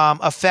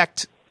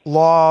affect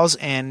laws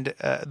and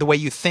the way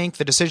you think,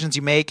 the decisions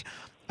you make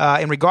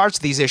in regards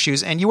to these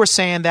issues. And you were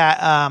saying that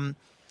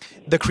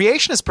the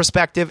creationist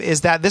perspective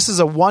is that this is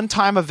a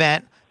one-time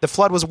event. The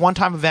flood was a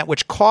one-time event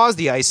which caused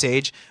the Ice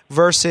Age,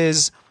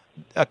 versus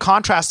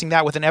contrasting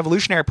that with an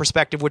evolutionary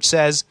perspective which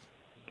says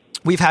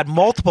we've had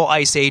multiple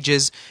ice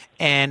ages,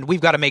 and we've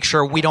got to make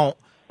sure we don't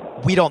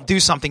do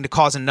something to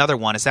cause another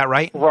one. Is that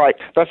right? Right.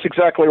 That's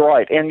exactly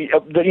right. And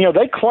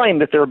they claim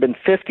that there have been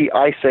 50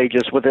 ice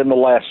ages within the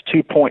last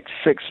 2.6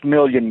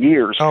 million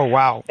years. Oh,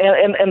 wow.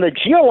 And the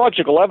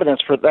geological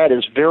evidence for that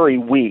is very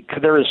weak.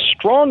 There is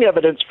strong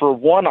evidence for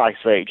one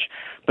ice age,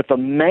 but the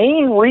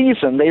main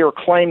reason they are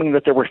claiming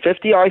that there were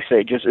 50 ice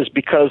ages is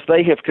because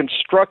they have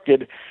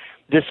constructed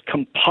this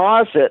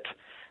composite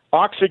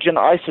oxygen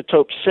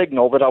isotope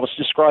signal that I was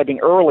describing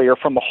earlier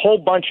from a whole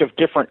bunch of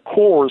different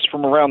cores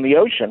from around the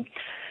ocean.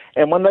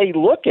 And when they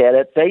look at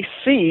it, they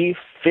see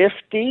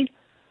 50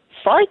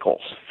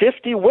 cycles,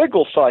 50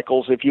 wiggle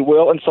cycles, if you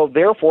will, and so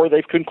therefore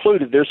they've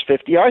concluded there's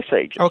 50 ice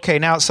ages. Okay,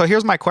 now, so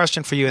here's my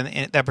question for you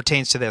and that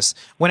pertains to this.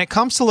 When it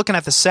comes to looking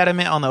at the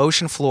sediment on the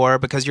ocean floor,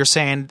 because you're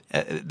saying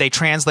they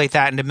translate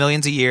that into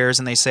millions of years,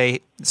 and they say,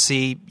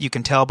 see, you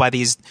can tell by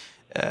these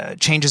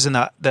changes in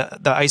the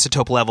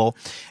isotope level,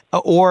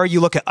 or you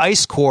look at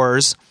ice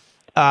cores,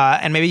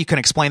 and maybe you can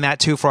explain that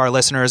too for our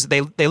listeners.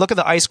 They look at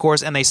the ice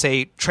cores and they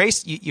say,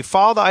 trace, you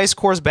follow the ice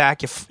cores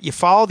back, you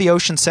follow the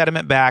ocean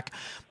sediment back,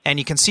 and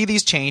you can see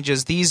these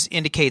changes. These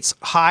indicates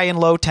high and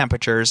low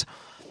temperatures.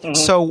 Mm-hmm.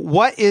 So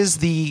what is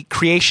the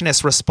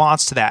creationist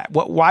response to that?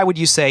 Why would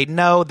you say,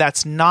 no,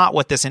 that's not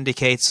what this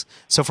indicates?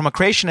 So from a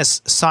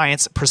creationist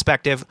science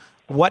perspective,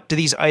 what do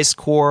these ice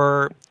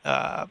core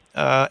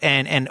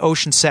and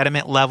ocean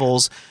sediment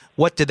levels,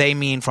 what do they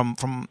mean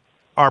from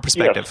our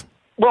perspective? Yes.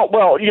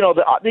 Well,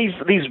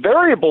 these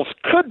variables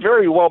could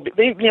very well be,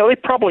 they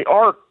probably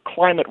are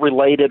climate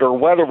related or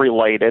weather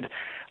related.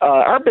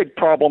 Our big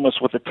problem is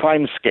with the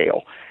time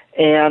scale.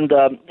 And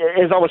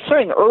as I was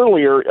saying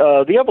earlier,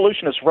 the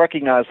evolutionists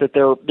recognize that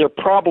there are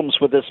problems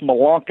with this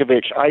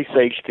Milankovitch Ice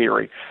Age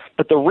theory.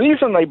 But the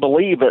reason they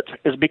believe it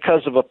is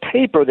because of a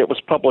paper that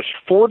was published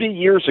 40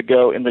 years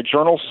ago in the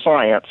journal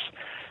Science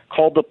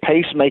called The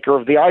Pacemaker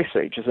of the Ice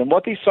Ages. And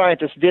what these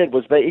scientists did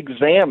was they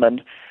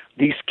examined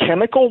these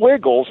chemical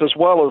wiggles as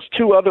well as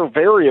 2 other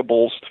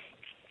variables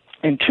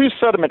in 2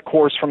 sediment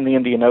cores from the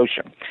Indian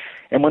Ocean.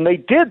 And when they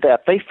did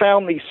that, they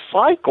found these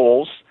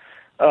cycles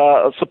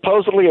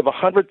supposedly of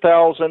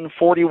 100,000,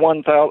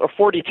 41,000,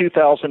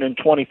 42,000, and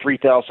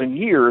 23,000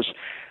 years,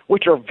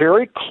 which are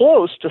very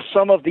close to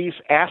some of these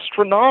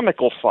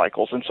astronomical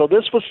cycles. And so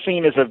this was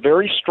seen as a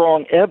very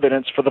strong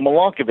evidence for the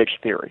Milankovitch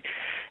theory.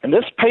 And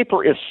this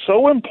paper is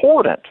so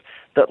important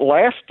that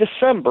last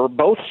December,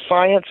 both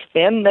Science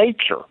and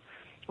Nature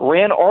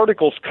ran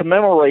articles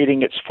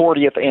commemorating its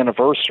 40th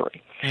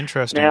anniversary.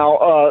 Interesting.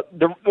 Now,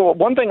 the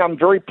one thing I'm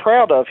very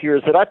proud of here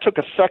is that I took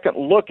a second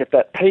look at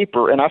that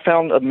paper, and I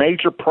found a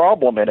major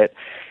problem in it,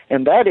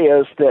 and that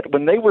is that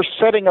when they were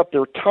setting up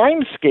their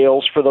time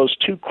scales for those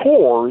 2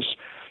 cores,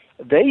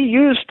 they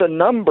used a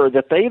number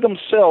that they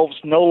themselves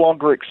no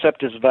longer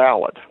accept as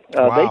valid.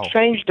 They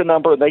changed the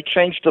number, and they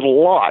changed it a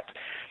lot.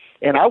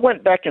 And I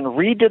went back and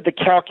redid the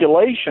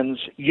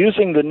calculations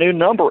using the new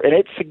number, and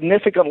it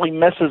significantly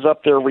messes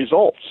up their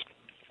results.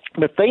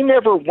 But they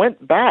never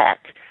went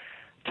back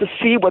to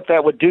see what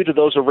that would do to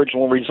those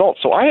original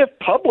results. So I have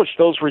published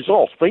those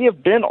results. They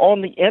have been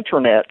on the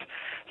Internet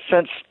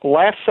since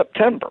last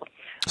September.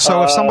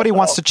 So if somebody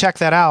wants to check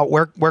that out,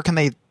 where can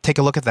they take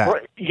a look at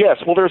that?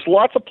 Yes, well, there's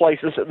lots of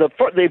places.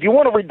 If you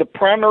want to read the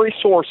primary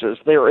sources,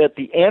 they're at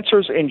the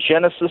Answers in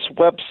Genesis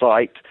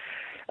website.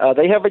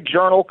 They have a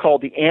journal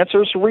called the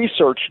Answers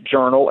Research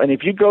Journal, and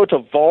if you go to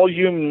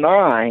Volume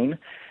 9,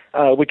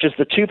 which is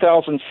the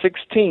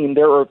 2016,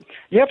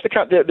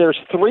 there's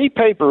 3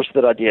 papers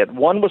that I did.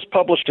 One was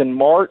published in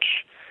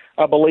March,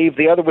 I believe.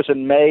 The other was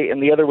in May,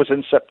 and the other was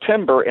in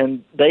September,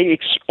 and they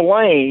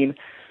explain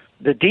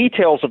the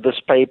details of this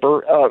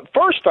paper.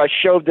 First, I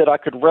showed that I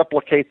could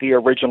replicate the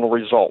original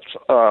results,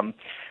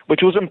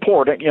 which was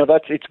important.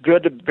 It's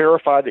good to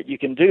verify that you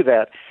can do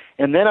that.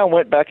 And then I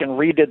went back and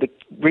redid the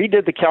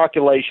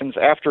calculations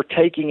after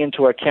taking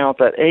into account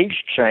that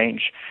age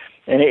change,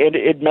 and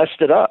it messed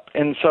it up.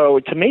 And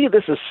so, to me,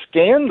 this is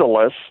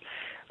scandalous.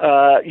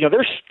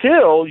 They're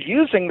still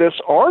using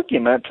this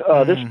argument.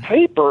 This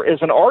paper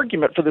is an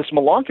argument for this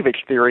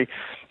Milankovitch theory.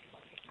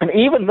 And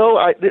even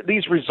though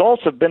these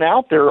results have been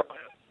out there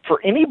for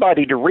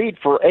anybody to read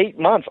for 8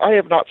 months, I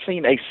have not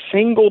seen a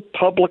single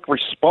public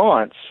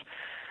response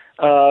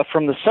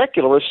from the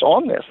secularists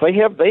on this. They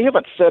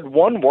haven't said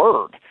one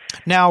word.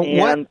 Now,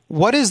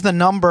 what is the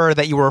number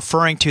that you were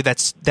referring to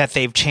that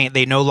they've changed?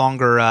 They no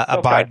longer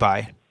abide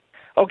by.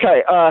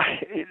 Okay,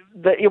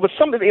 it was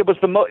something. It was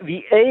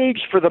the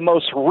age for the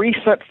most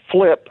recent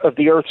flip of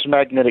the Earth's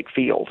magnetic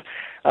field.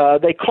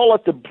 They call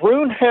it the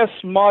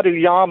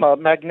Brun-Hess-Maduyama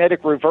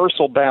magnetic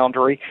reversal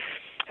boundary,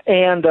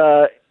 and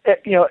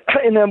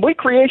and then we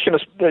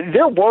creationists,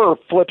 there were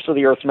flips of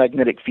the Earth's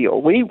magnetic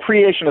field. We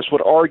creationists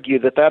would argue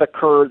that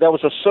occurred, that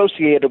was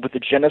associated with the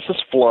Genesis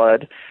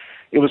flood.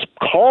 It was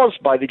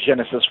caused by the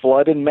Genesis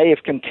flood and may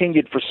have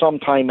continued for some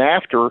time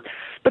after,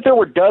 but there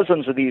were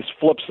dozens of these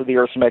flips of the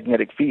Earth's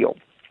magnetic field.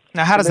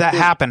 Now, how does that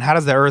happen? How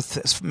does the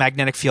Earth's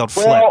magnetic field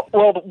flip?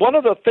 Well, one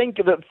of the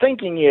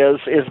thinking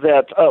is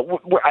that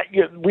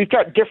we've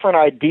got different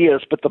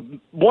ideas, but the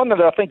one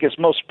that I think is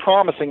most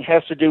promising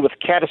has to do with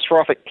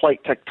catastrophic plate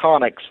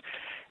tectonics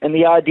and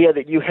the idea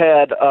that you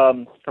had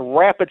a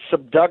rapid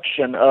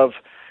subduction of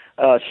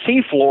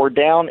seafloor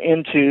down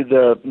into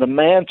the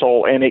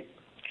mantle, and it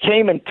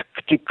came into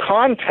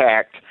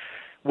contact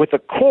with the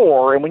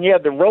core, and when you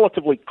had the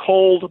relatively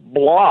cold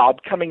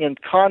blob coming in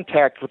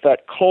contact with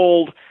that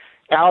cold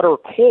outer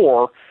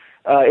core,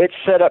 it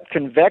set up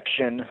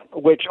convection,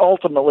 which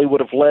ultimately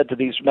would have led to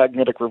these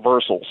magnetic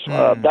reversals.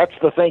 That's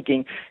the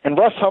thinking, and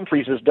Russ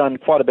Humphreys has done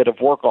quite a bit of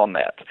work on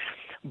that.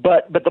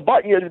 But the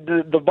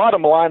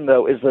bottom line,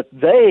 though, is that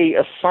they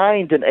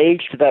assigned an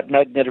age to that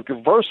magnetic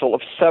reversal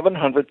of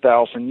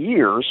 700,000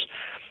 years,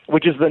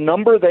 which is the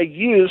number they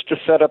used to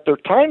set up their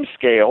time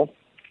scale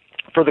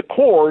for the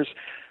cores.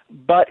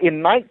 But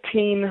in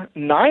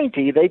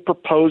 1990, they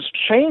proposed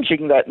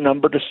changing that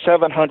number to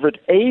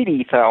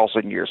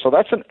 780,000 years. So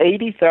that's an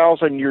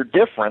 80,000-year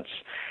difference.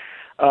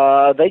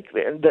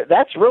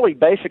 That's really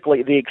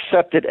basically the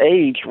accepted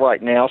age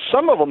right now.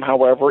 Some of them,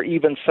 however,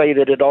 even say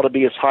that it ought to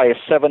be as high as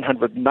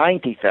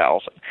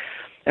 790,000.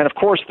 And, of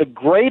course, the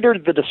greater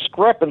the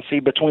discrepancy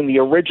between the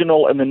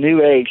original and the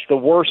new age, the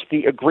worse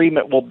the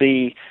agreement will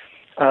be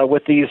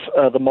with the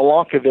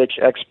Milankovitch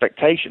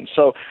expectations.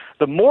 So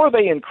the more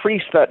they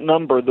increase that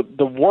number,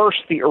 the worse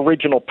the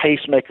original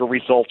pacemaker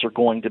results are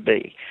going to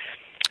be.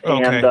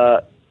 Okay.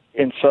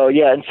 And so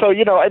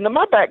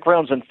my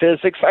background's in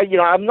physics.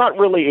 I'm not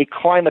really a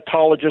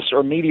climatologist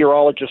or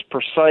meteorologist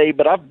per se,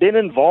 but I've been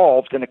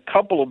involved in a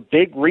couple of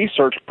big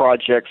research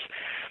projects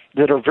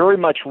that are very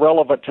much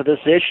relevant to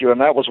this issue,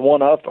 and that was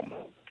one of them.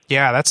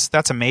 Yeah,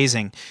 that's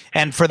amazing.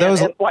 And for those,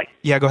 go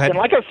ahead.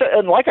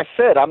 And like I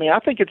said, I mean, I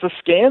think it's a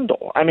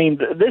scandal. I mean,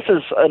 this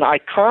is an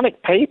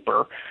iconic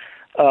paper.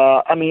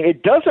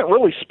 It doesn't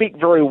really speak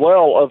very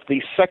well of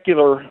the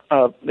secular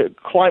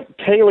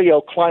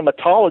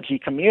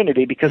paleoclimatology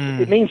community, because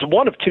it means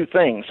one of two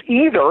things.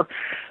 Either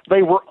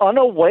they were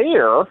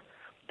unaware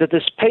that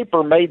this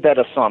paper made that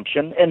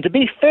assumption, and to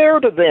be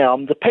fair to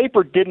them, the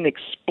paper didn't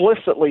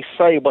explicitly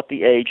say what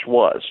the age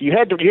was. You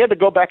had to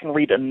go back and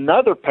read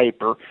another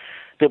paper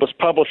that was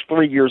published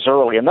 3 years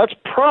early, and that's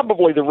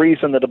probably the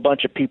reason that a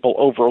bunch of people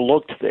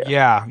overlooked this.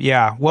 Yeah.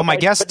 Well, my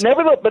guess,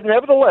 but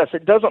nevertheless,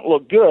 it doesn't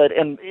look good.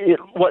 And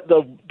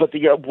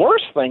the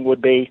worst thing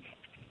would be,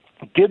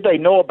 did they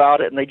know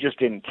about it and they just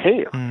didn't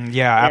care?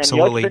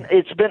 Absolutely. And,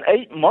 it's been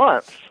 8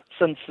 months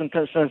since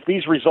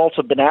these results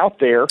have been out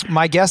there.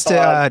 My guest,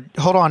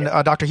 hold on,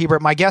 Dr.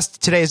 Hebert. My guest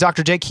today is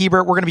Dr. Jake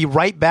Hebert. We're going to be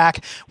right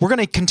back. We're going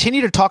to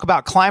continue to talk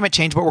about climate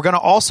change, but we're going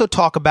to also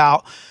talk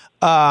about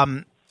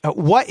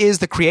what is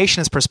the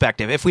creationist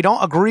perspective? If we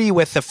don't agree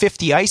with the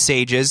 50 ice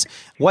ages,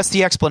 what's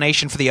the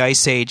explanation for the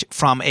ice age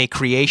from a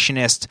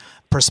creationist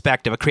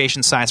perspective, a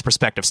creation science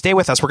perspective. Stay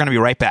with us. We're going to be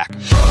right back.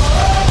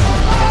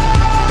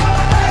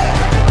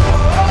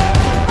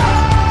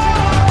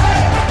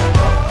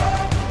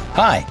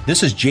 Hi,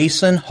 this is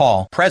Jason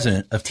Hall,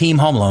 president of Team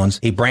Home Loans,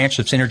 a branch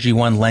of Synergy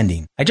One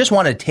Lending. I just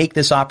want to take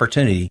this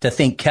opportunity to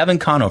thank Kevin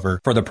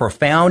Conover for the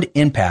profound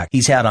impact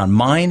he's had on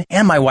mine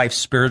and my wife's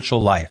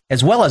spiritual life,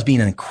 as well as being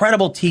an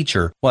incredible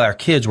teacher while our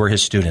kids were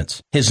his students.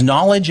 His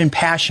knowledge and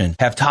passion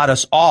have taught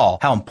us all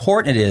how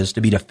important it is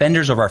to be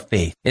defenders of our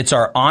faith. It's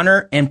our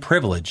honor and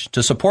privilege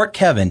to support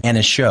Kevin and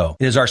his show.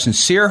 It is our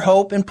sincere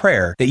hope and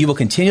prayer that you will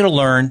continue to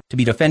learn to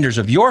be defenders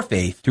of your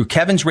faith through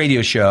Kevin's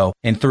radio show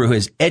and through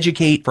his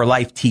Educate for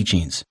Life teachings.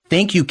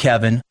 Thank you,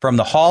 Kevin, from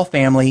the Hall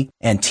family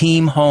and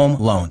Team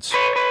Home Loans.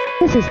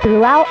 This is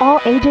Throughout All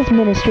Ages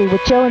Ministry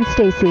with Joe and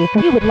Stacy.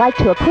 We would like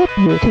to equip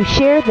you to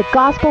share the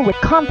gospel with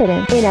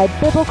confidence in a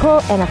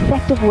biblical and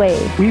effective way.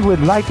 We would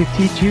like to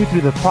teach you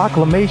through the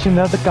proclamation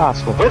of the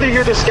gospel. Whether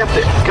you're the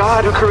skeptic,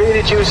 God who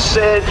created you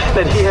said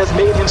that he has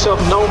made himself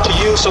known to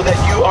you so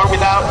that you are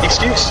without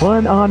excuse.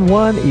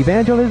 One-on-one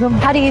evangelism.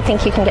 How do you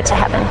think you can get to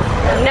heaven?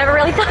 I've never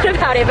really thought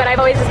about it, but I've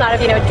always just thought of,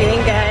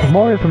 doing good. For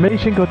more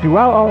information, go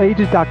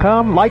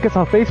throughoutallages.com, like us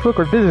on Facebook,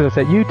 or visit us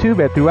at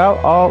YouTube at Throughout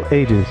All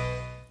Ages.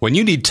 When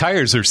you need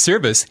tires or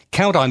service,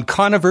 count on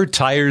Conover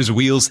Tires,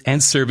 Wheels,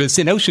 and Service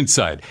in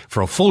Oceanside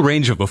for a full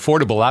range of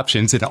affordable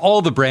options in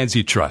all the brands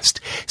you trust.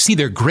 See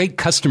their great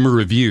customer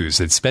reviews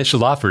and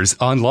special offers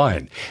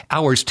online.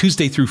 Hours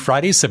Tuesday through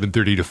Friday,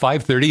 7:30 to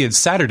 5:30, and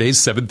Saturdays,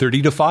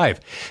 7:30 to 5.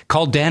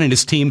 Call Dan and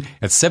his team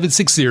at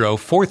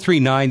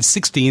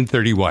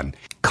 760-439-1631.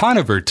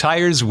 Conover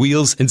Tires,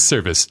 Wheels, and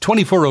Service,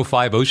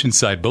 2405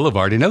 Oceanside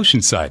Boulevard in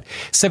Oceanside,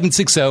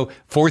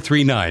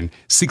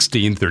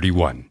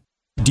 760-439-1631.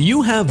 Do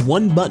you have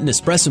one-button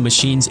espresso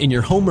machines in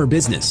your home or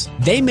business?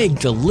 They make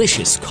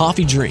delicious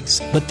coffee drinks,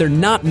 but they're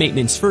not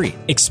maintenance-free.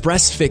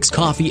 Express Fix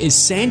Coffee is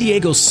San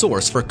Diego's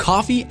source for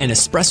coffee and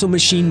espresso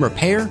machine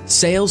repair,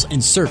 sales,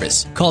 and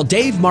service. Call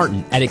Dave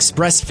Martin at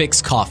Express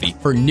Fix Coffee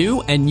for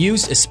new and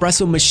used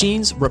espresso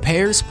machines,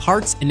 repairs,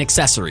 parts, and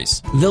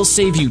accessories. They'll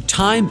save you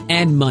time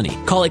and money.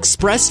 Call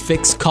Express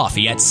Fix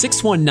Coffee at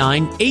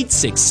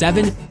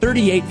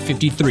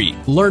 619-867-3853.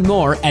 Learn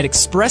more at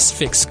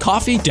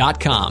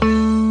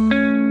expressfixcoffee.com.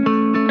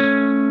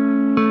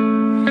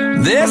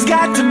 There's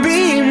got to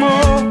be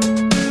more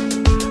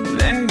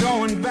than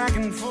going back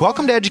and forth.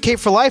 Welcome to Educate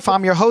for Life.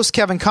 I'm your host,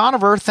 Kevin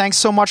Conover. Thanks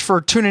so much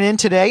for tuning in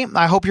today.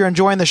 I hope you're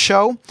enjoying the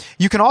show.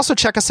 You can also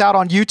check us out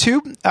on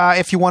YouTube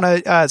if you want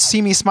to see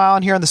me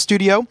smiling here in the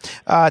studio.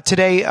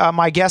 Today,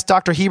 my guest,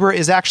 Dr. Heber,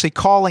 is actually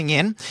calling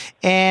in.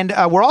 And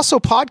we're also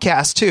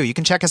podcast, too. You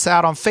can check us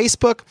out on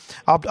Facebook.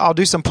 I'll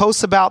do some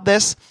posts about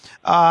this.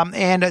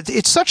 And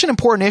it's such an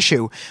important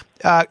issue.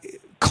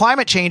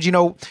 Climate change,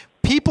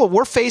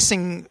 we're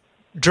facing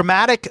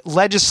dramatic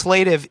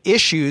legislative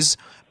issues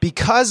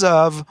because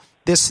of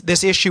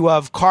this issue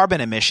of carbon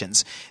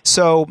emissions.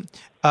 So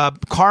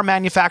car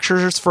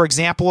manufacturers, for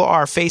example,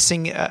 are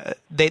facing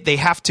they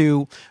have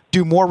to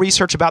do more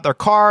research about their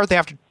car. They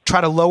have to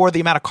try to lower the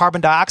amount of carbon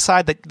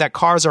dioxide that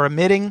cars are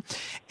emitting.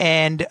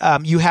 And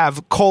you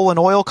have coal and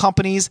oil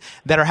companies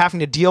that are having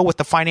to deal with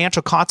the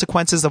financial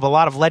consequences of a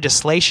lot of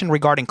legislation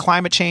regarding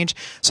climate change.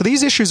 So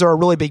these issues are a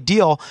really big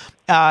deal.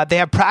 They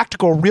have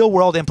practical,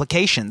 real-world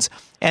implications.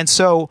 And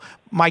so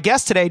my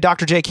guest today,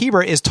 Dr. Jake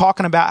Heber, is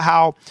talking about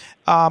how,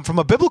 from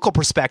a biblical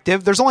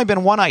perspective, there's only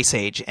been one ice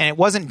age, and it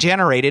wasn't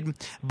generated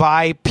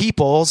by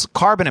people's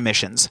carbon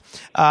emissions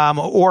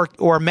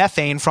or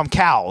methane from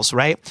cows,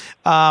 right?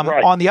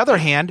 Right? On the other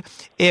hand,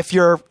 if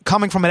you're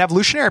coming from an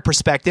evolutionary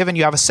perspective and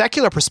you have a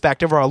secular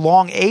perspective or a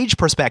long age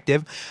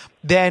perspective,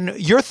 then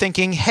you're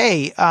thinking,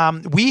 hey,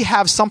 we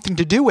have something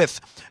to do with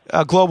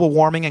global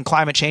warming and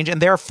climate change,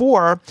 and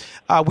therefore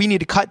we need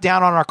to cut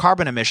down on our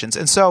carbon emissions.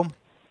 And so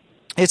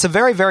it's a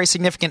very, very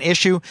significant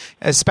issue,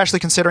 especially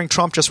considering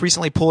Trump just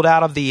recently pulled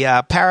out of the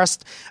Paris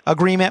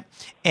Agreement,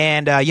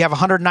 and you have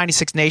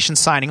 196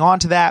 nations signing on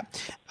to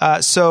that.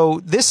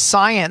 So this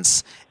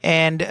science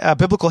and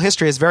biblical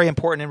history is very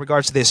important in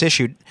regards to this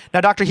issue.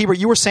 Now, Dr. Heber,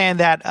 you were saying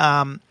that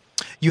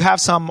you have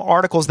some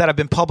articles that have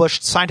been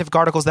published, scientific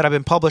articles that have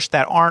been published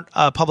that aren't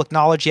public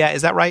knowledge yet.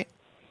 Is that right?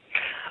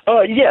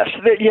 Yes.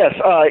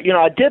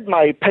 I did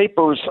my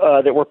papers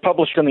that were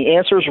published in the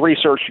Answers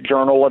Research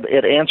Journal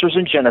at Answers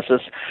in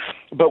Genesis.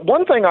 But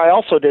one thing I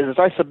also did is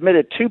I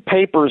submitted 2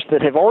 papers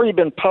that have already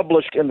been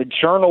published in the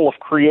Journal of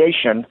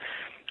Creation,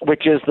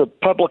 which is the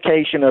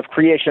publication of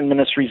Creation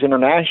Ministries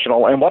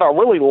International. And what I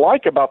really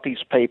like about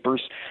these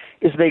papers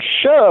is they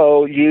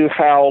show you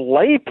how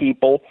lay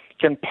people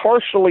can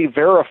partially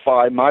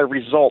verify my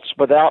results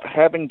without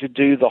having to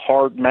do the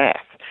hard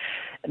math.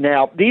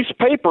 Now, these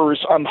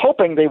papers, I'm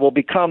hoping they will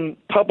become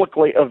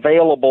publicly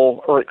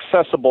available or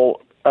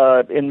accessible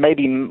in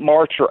maybe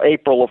March or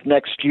April of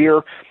next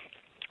year.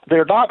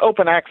 They're not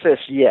open access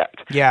yet.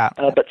 Yeah.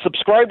 But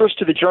subscribers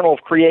to the Journal of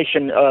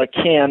Creation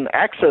can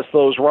access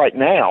those right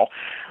now.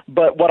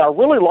 But what I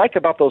really like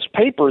about those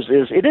papers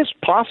is it is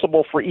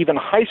possible for even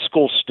high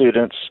school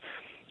students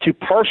to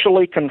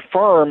partially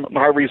confirm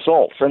my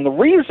results. And the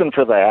reason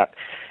for that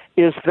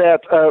is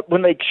that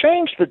when they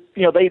changed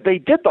they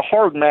did the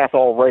hard math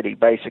already,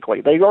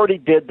 basically. They already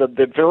did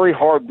the very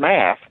hard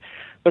math,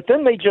 but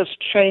then they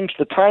just changed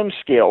the time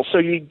scale. So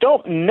you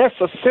don't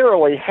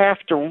necessarily have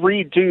to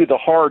redo the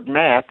hard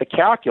math, the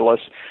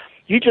calculus.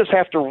 You just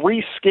have to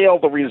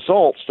rescale the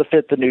results to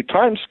fit the new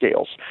time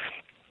scales.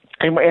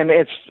 And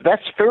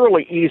that's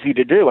fairly easy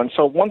to do. And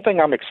so one thing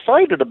I'm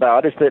excited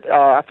about is that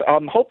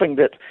I'm hoping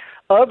that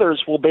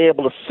others will be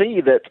able to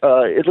see that,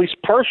 at least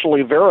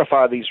partially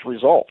verify these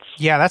results.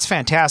 Yeah, that's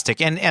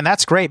fantastic. And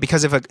that's great,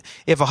 because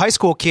if a high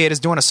school kid is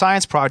doing a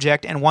science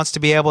project and wants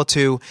to be able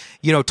to,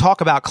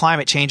 talk about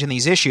climate change and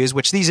these issues,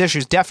 which these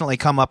issues definitely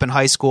come up in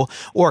high school,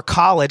 or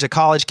college, a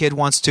college kid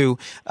wants to,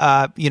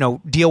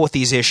 deal with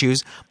these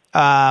issues,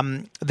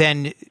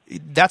 then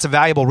that's a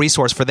valuable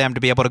resource for them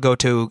to be able to go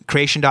to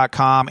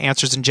creation.com,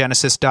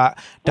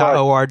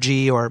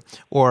 answersingenesis.org,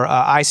 or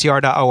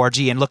ICR.org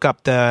and look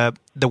up the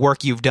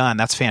work you've done.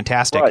 That's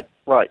fantastic.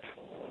 Right.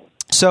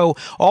 So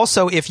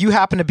also, if you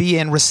happen to be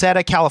in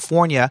Reseda,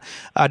 California,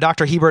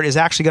 Dr. Hebert is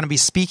actually going to be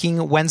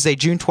speaking Wednesday,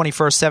 June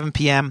 21st, 7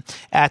 p.m.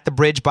 at the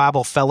Bridge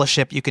Bible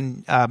Fellowship. You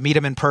can meet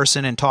him in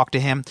person and talk to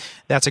him.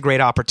 That's a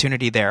great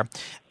opportunity there.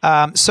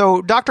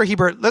 So, Dr.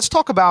 Hebert, let's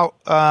talk about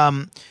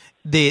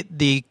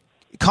the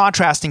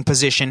contrasting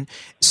position.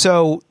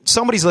 So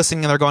somebody's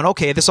listening and they're going,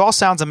 okay, this all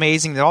sounds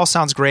amazing. It all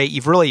sounds great.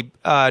 You've really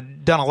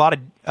done a lot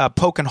of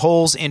poking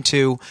holes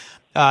into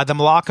the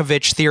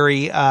Milankovitch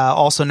theory,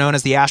 also known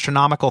as the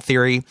astronomical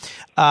theory.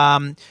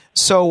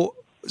 So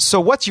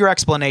what's your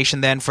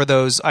explanation then for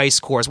those ice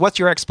cores? What's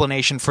your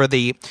explanation for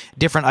the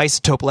different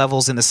isotope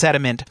levels in the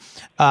sediment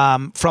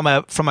from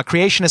a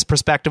creationist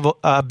perspective,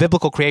 a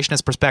biblical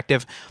creationist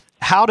perspective?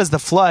 How does the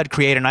flood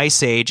create an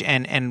ice age,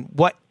 and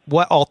what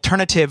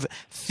alternative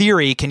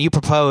theory can you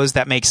propose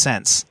that makes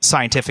sense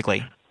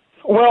scientifically?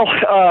 Well,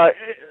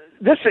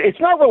 it's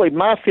not really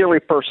my theory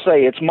per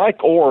se. It's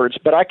Mike Ord's,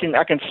 but I can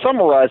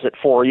summarize it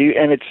for you,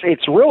 and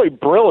it's really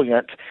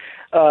brilliant.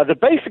 The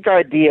basic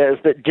idea is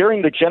that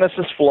during the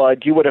Genesis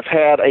flood, you would have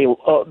had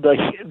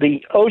the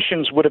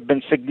oceans would have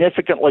been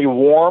significantly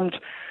warmed.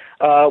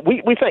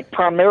 We think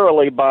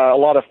primarily by a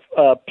lot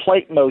of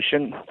plate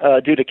motion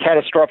due to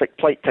catastrophic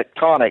plate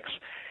tectonics.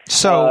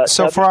 So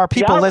for our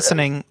people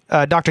listening,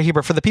 Dr.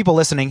 Hebert, for the people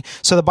listening,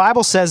 so the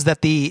Bible says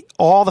that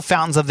all the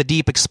fountains of the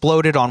deep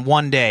exploded on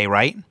one day,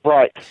 right?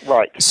 Right.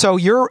 So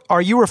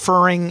are you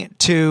referring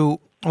to,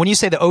 when you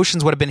say the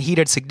oceans would have been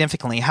heated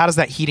significantly, how does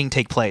that heating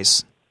take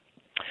place?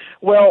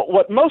 Well,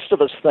 what most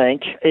of us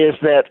think is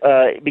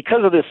that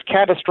because of this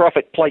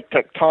catastrophic plate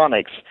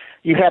tectonics,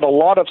 you had a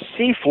lot of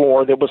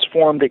seafloor that was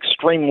formed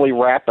extremely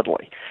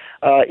rapidly.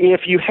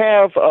 If you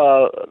have,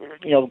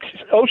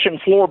 ocean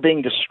floor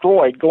being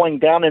destroyed, going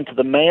down into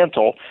the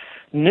mantle,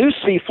 new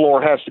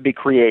seafloor has to be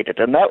created.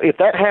 And if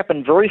that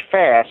happened very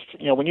fast,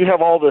 when you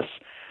have all this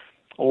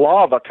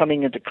lava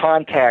coming into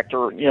contact,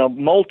 or,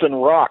 molten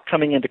rock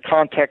coming into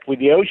contact with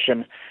the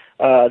ocean,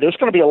 there's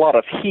going to be a lot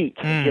of heat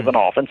given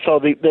off. And so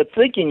the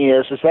thinking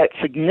is that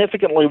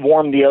significantly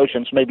warmed the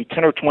oceans, maybe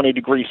 10 or 20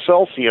 degrees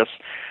Celsius.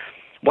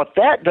 What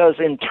that does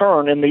in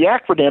turn, and the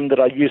acronym that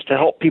I use to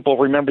help people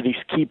remember these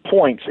key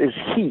points, is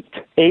HEAT,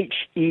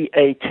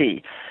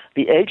 H-E-A-T.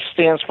 The H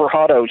stands for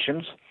hot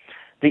oceans.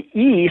 The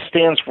E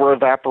stands for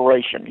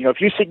evaporation.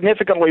 If you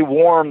significantly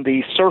warm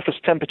the surface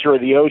temperature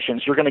of the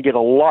oceans, you're going to get a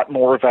lot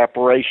more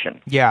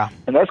evaporation. Yeah.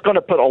 And that's going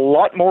to put a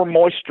lot more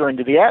moisture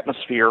into the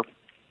atmosphere,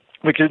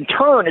 which in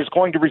turn is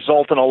going to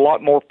result in a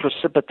lot more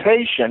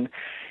precipitation,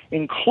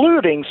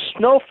 including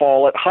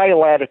snowfall at high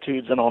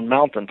latitudes and on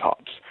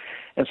mountaintops.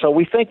 And so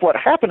we think what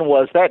happened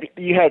was that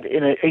you had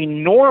an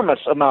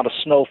enormous amount of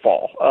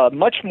snowfall,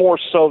 much more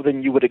so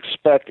than you would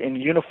expect in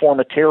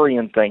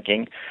uniformitarian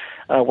thinking,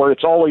 where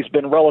it's always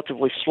been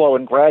relatively slow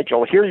and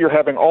gradual. Here you're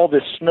having all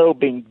this snow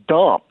being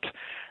dumped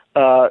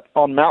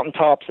on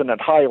mountaintops and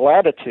at high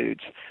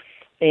latitudes.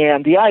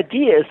 And the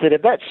idea is that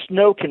if that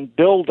snow can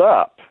build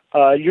up,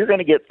 you're going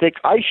to get thick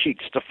ice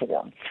sheets to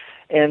form.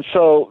 And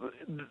so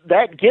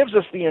that gives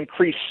us the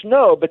increased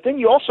snow, but then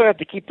you also have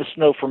to keep the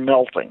snow from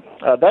melting.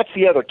 That's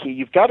the other key.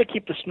 You've got to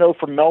keep the snow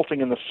from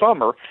melting in the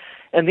summer,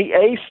 and the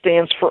A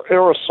stands for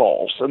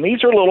aerosols. And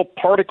these are little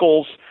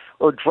particles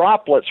or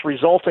droplets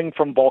resulting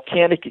from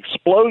volcanic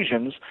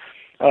explosions,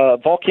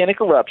 volcanic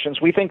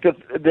eruptions. We think that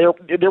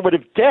there would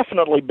have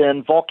definitely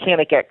been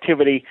volcanic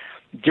activity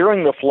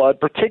during the flood,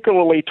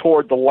 particularly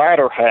toward the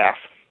latter half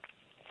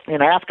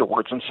and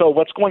afterwards. And so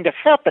what's going to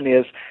happen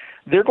is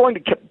they're going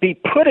to be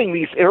putting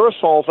these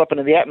aerosols up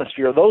into the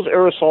atmosphere. Those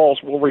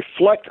aerosols will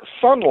reflect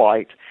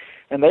sunlight,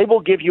 and they will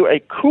give you a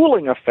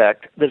cooling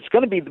effect that's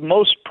going to be the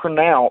most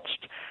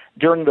pronounced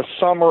during the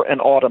summer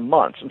and autumn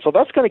months. And so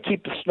that's going to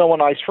keep the snow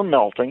and ice from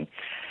melting.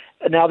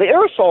 Now, the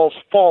aerosols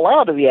fall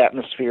out of the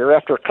atmosphere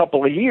after a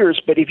couple of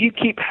years, but if you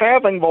keep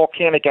having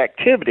volcanic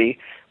activity,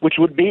 which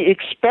would be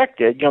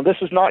expected, this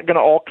is not going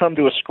to all come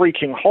to a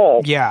screeching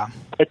halt. Yeah.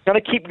 It's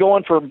going to keep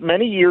going for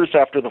many years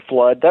after the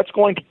flood. That's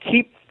going to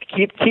keep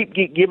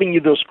giving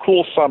you those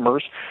cool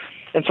summers.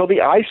 And so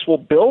the ice will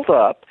build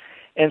up,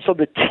 And so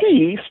the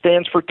T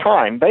stands for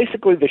time.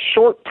 Basically, the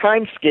short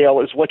time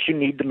scale is what you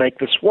need to make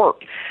this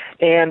work.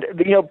 And,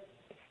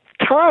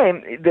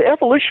 time, the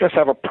evolutionists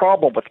have a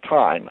problem with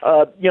time.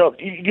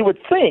 You would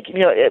think,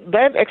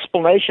 that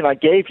explanation I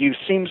gave you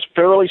seems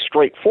fairly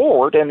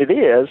straightforward, and it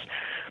is.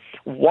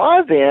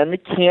 Why then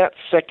can't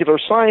secular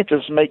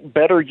scientists make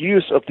better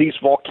use of these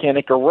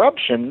volcanic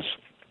eruptions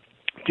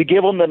to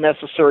give them the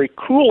necessary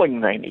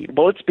cooling they need?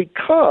 Well, it's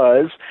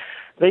because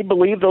they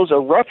believe those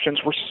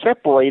eruptions were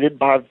separated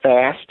by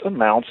vast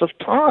amounts of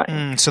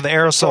time. So the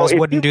aerosols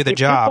wouldn't do the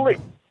job.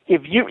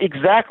 If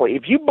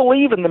you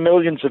believe in the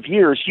millions of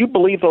years, you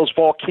believe those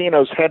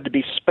volcanoes had to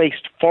be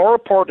spaced far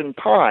apart in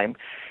time,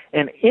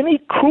 and any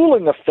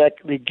cooling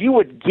effect that you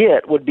would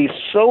get would be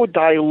so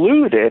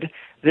diluted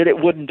that it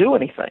wouldn't do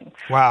anything.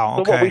 Wow.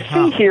 So what we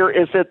see here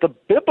is that the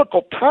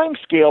biblical time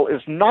scale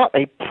is not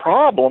a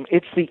problem,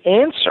 it's the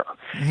answer.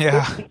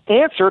 Yeah. It's the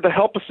answer to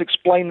help us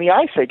explain the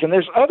Ice Age. And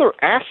there's other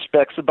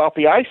aspects about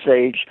the Ice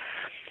Age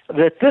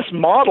that this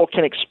model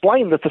can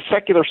explain that the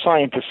secular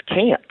scientists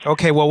can't.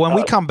 Okay, well, when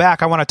we come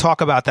back, I want to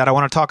talk about that. I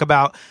want to talk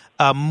about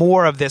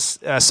more of this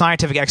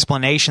scientific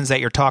explanations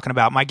that you're talking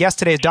about. My guest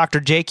today is Dr.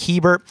 Jake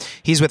Hebert.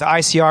 He's with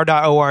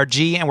ICR.org,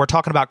 and we're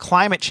talking about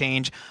climate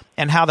change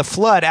and how the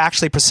flood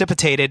actually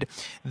precipitated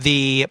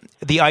the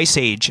Ice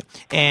Age.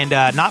 And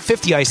not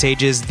 50 Ice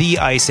Ages, the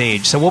Ice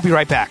Age. So we'll be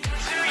right back.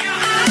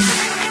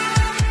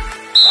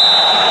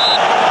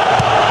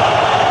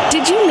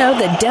 Did you know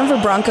that Denver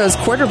Broncos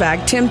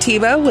quarterback Tim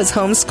Tebow was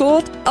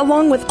homeschooled,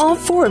 along with all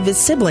 4 of his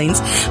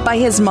siblings, by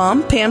his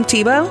mom, Pam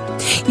Tebow?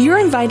 You're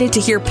invited to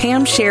hear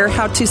Pam share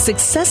how to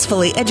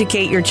successfully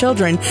educate your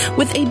children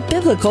with a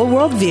biblical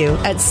worldview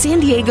at San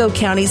Diego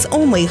County's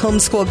only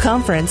homeschool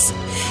conference.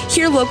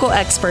 Hear local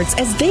experts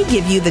as they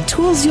give you the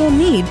tools you'll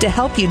need to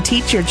help you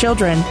teach your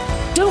children.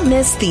 Don't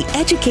miss the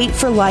Educate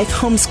for Life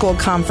Homeschool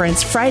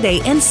Conference Friday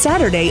and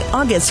Saturday,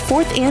 August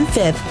 4th and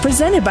 5th,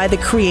 presented by the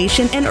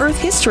Creation and Earth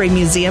History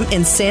Museum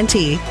in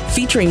Santee,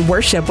 featuring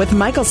worship with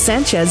Michael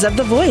Sanchez of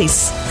The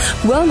Voice,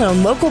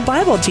 well-known local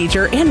Bible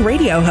teacher and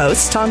radio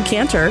host Tom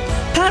Cantor,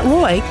 Pat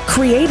Roy,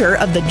 creator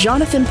of the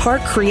Jonathan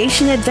Park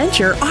Creation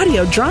Adventure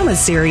audio drama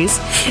series,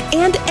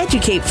 and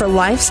Educate for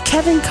Life's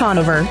Kevin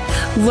Conover.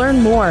 Learn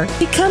more,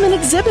 become an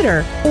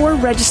exhibitor, or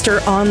register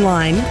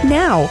online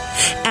now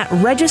at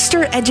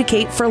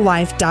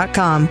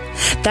registereducateforlife.com.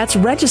 That's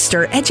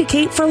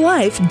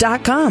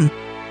registereducateforlife.com.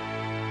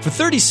 For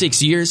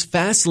 36 years,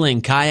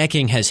 Fastlane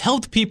Kayaking has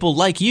helped people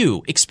like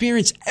you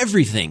experience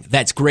everything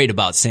that's great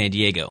about San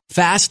Diego.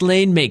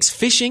 Fastlane makes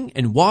fishing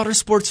and water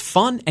sports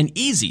fun and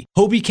easy.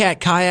 Hobie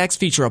Cat kayaks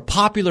feature a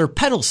popular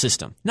pedal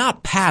system,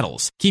 not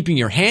paddles, keeping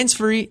your hands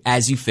free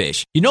as you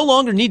fish. You no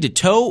longer need to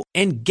tow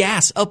and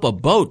gas up a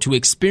boat to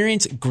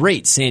experience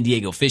great San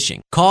Diego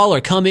fishing. Call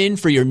or come in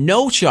for your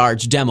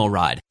no-charge demo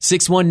ride.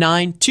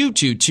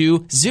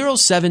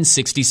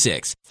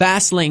 619-222-0766.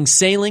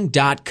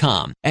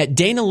 FastlaneSailing.com. At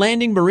Dana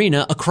Landing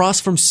Marina across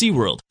from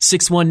SeaWorld.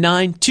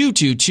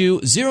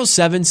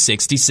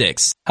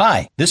 619-222-0766.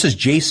 Hi, this is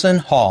Jason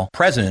Hall,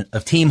 president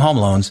of Team Home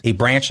Loans, a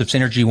branch of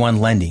Synergy One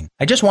Lending.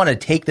 I just want to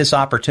take this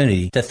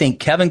opportunity to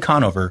thank Kevin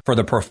Conover for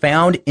the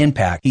profound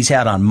impact he's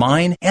had on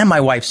mine and my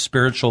wife's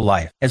spiritual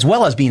life, as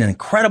well as being an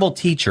incredible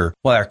teacher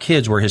while our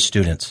kids were his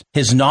students.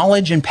 His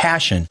knowledge and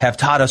passion have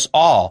taught us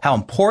all how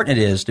important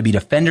it is to be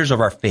defenders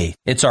of our faith.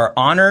 It's our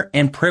honor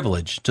and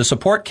privilege to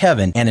support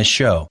Kevin and his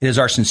show. It is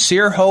our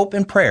sincere hope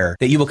and prayer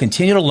that you will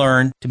continue to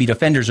learn to be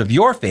defenders of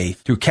your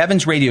faith through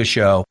Kevin's radio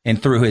show and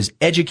through his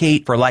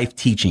Educate for Life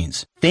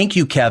teachings. Thank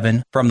you,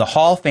 Kevin, from the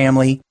Hall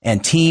family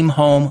and Team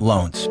Home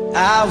Loans.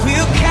 I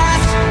will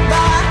cast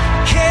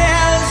my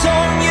cares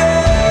on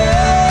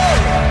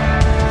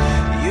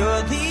you.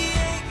 You're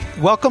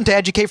the Welcome to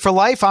Educate for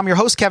Life. I'm your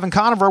host, Kevin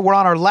Conover. We're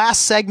on our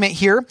last segment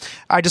here.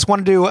 I just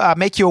wanted to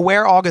make you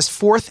aware, August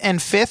 4th and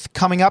 5th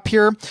coming up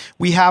here,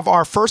 we have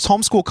our first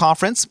homeschool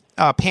conference.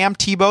 Pam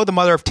Tebow, the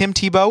mother of Tim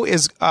Tebow,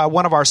 is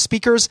one of our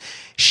speakers.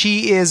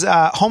 She is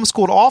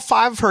homeschooled all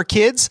 5 of her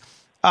kids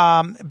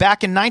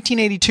back in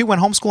 1982 when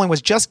homeschooling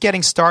was just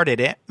getting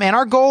started. And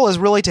our goal is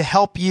really to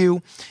help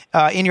you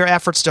in your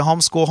efforts to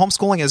homeschool.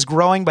 Homeschooling is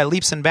growing by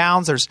leaps and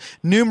bounds. There's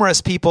numerous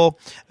people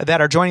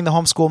that are joining the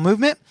homeschool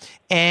movement.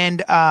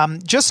 And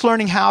just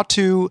learning how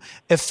to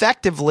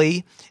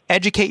effectively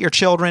educate your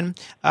children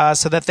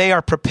so that they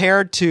are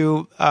prepared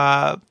to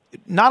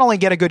not only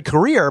get a good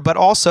career, but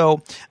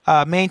also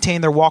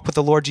maintain their walk with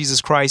the Lord Jesus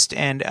Christ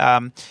and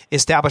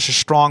establish a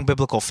strong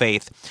biblical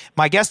faith.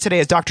 My guest today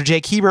is Dr.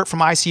 Jake Hebert from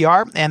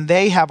ICR, and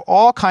they have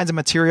all kinds of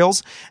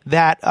materials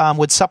that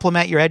would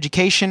supplement your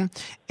education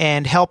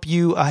and help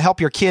you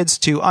help your kids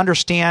to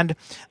understand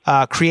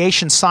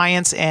creation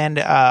science and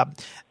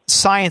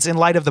science in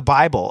light of the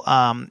Bible.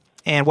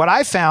 And what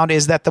I found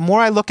is that the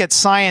more I look at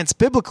science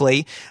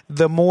biblically,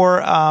 the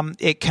more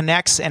it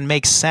connects and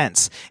makes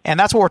sense. And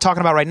that's what we're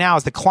talking about right now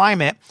is the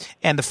climate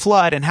and the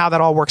flood and how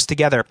that all works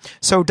together.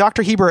 So,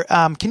 Dr. Hebert,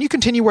 can you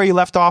continue where you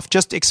left off,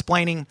 just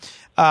explaining,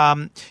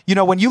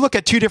 when you look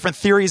at 2 different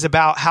theories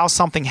about how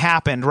something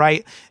happened,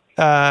 right?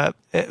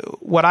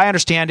 what I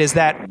understand is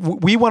that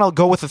we want to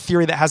go with the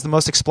theory that has the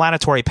most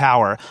explanatory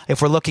power.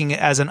 If we're looking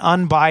as an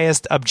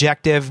unbiased,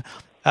 objective,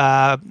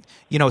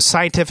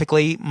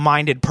 scientifically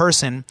minded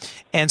person,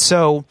 and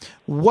so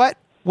what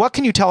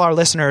can you tell our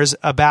listeners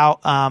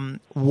about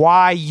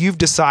why you've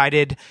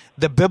decided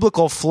the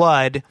biblical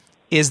flood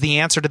is the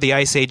answer to the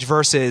Ice Age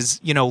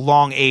versus,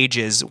 long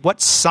ages? What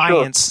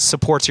science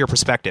supports your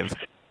perspective?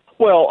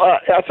 Well,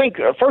 I think,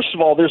 first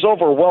of all, there's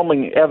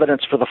overwhelming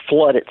evidence for the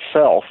flood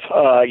itself.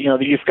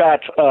 You've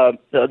got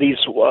these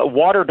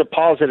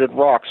water-deposited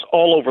rocks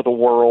all over the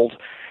world.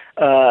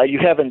 You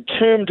have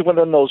entombed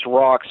within those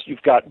rocks.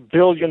 You've got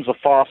billions of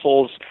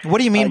fossils. What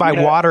do you mean by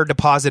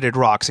water-deposited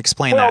rocks?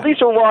 Explain that. Well, these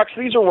are rocks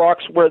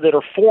that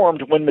are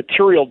formed when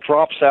material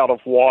drops out of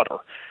water.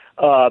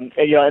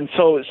 And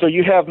so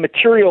you have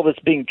material that's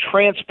being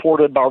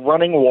transported by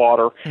running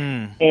water,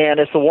 and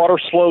as the water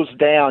slows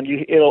down,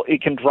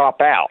 it can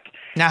drop out.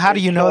 Now, how do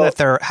you know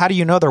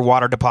they're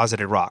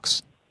water-deposited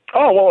rocks?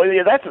 Oh, well,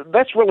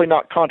 that's really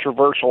not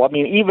controversial. I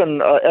mean,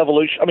 even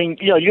evolution. I mean,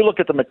 you look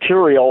at the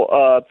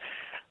material.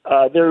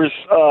 There's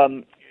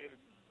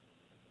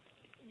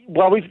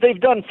they've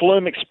done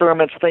flume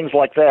experiments, things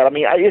like that. I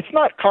mean, it's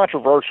not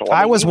controversial.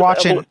 I was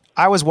watching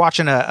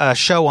a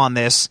show on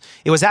this.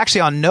 It was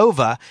actually on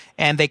Nova,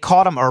 and they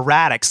called them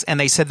erratics, and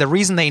they said the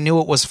reason they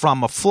knew it was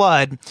from a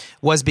flood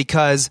was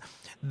because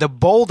the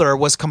boulder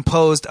was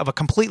composed of a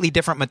completely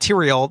different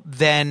material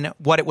than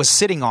what it was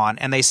sitting on,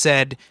 and they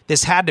said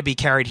this had to be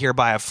carried here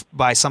by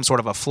some sort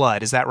of a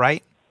flood. Is that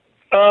right?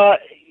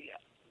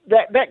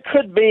 That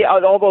could be,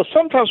 although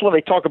sometimes when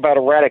they talk about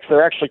erratics,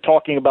 they're actually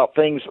talking about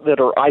things that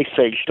are Ice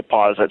Age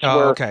deposits.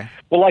 Okay.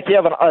 Well, like you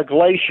have a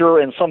glacier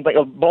and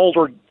a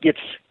boulder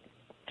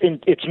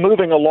it's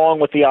moving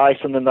along with the ice,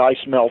 and then the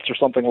ice melts or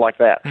something like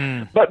that.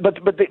 But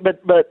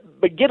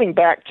getting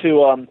back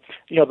to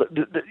even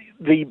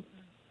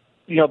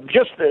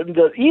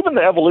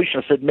the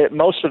evolutionists admit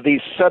most of these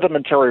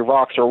sedimentary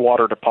rocks are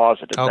water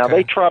deposited. Okay. Now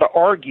they try to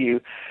argue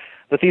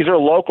that these are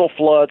local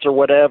floods or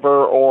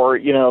whatever, or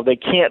they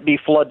can't be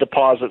flood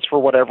deposits for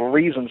whatever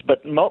reasons.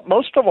 But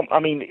most of them, I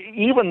mean,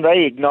 even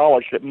they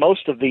acknowledge that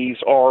most of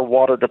these are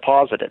water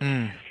deposited.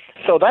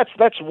 So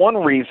that's one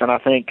reason I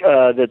think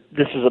that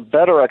this is a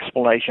better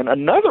explanation.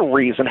 Another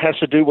reason has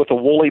to do with the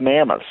woolly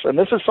mammoths, and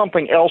this is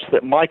something else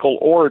that Michael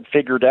Ord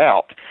figured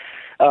out.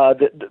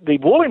 The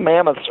woolly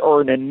mammoths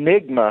are an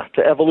enigma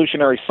to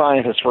evolutionary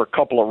scientists for a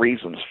couple of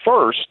reasons.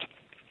 First,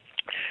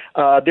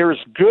 there's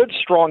good,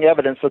 strong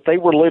evidence that they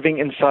were living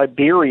in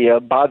Siberia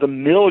by the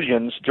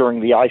millions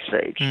during the Ice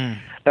Age.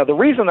 Now, the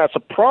reason that's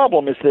a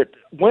problem is that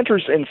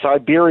winters in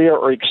Siberia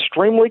are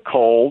extremely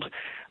cold.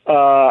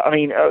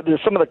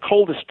 Some of the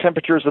coldest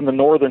temperatures in the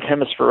northern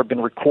hemisphere have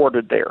been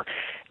recorded there.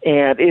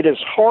 And it is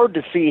hard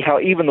to see how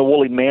even the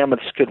woolly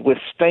mammoths could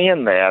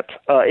withstand that.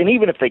 And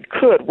even if they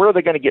could, where are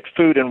they going to get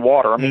food and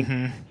water? I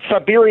mean,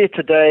 Siberia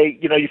today,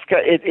 you've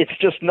got it's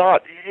just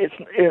not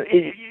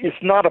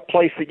it's not a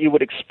place that you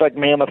would expect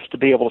mammoths to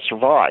be able to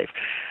survive.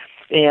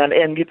 And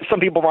some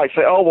people might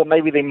say, oh, well,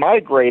 maybe they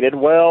migrated.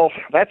 Well,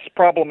 that's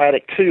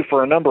problematic too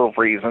for a number of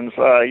reasons.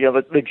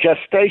 The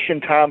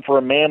gestation time for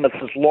a mammoth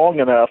is long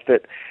enough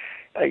that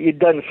it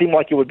doesn't seem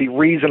like it would be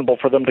reasonable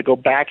for them to go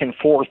back and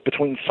forth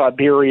between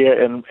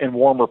Siberia and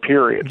warmer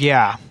periods.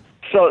 Yeah.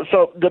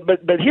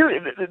 But here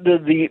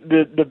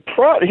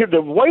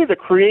the way the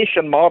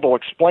creation model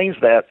explains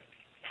that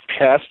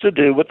has to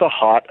do with the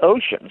hot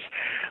oceans.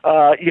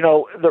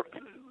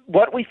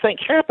 What we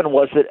think happened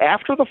was that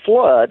after the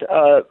flood,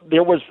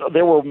 there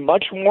were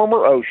much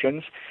warmer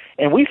oceans,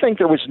 and we think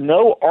there was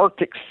no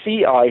Arctic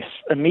sea ice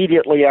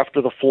immediately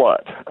after the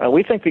flood.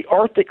 We think the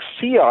Arctic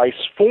sea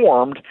ice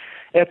formed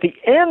at the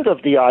end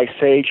of the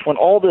Ice Age when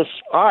all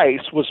this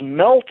ice was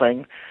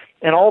melting,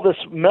 and all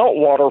this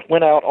meltwater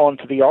went out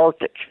onto the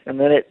Arctic, and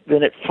then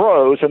it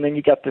froze, and then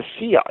you got the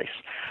sea ice.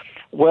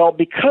 Well,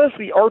 because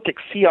the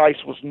Arctic sea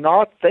ice was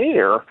not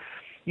there,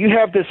 you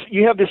have this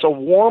a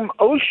warm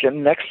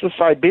ocean next to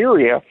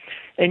Siberia,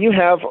 and you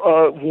have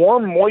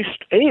warm,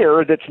 moist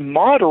air that's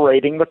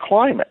moderating the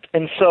climate.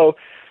 And so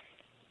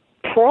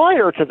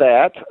prior to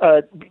that,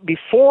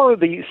 before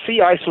the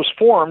sea ice was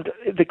formed,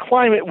 the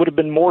climate would have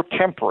been more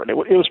temperate. It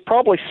was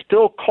probably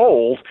still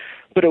cold,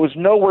 but it was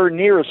nowhere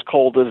near as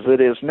cold as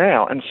it is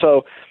now. And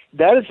so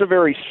that is a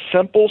very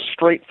simple,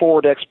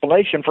 straightforward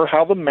explanation for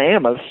how the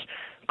mammoths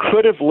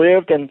could have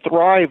lived and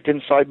thrived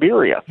in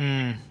Siberia.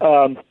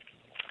 So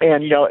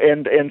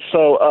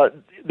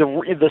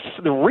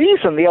the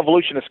reason the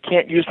evolutionists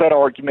can't use that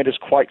argument is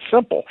quite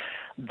simple.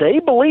 They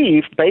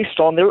believe, based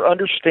on their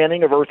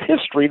understanding of Earth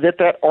history,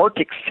 that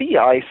Arctic sea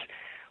ice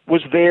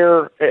was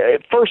there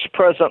first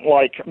present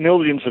like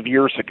millions of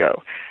years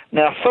ago.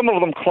 Now, some of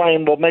them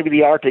claim, well, maybe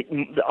the Arctic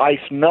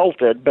ice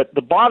melted, but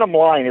the bottom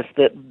line is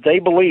that they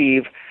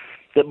believe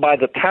that by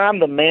the time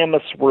the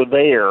mammoths were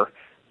there,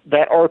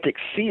 that Arctic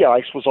sea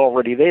ice was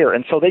already there.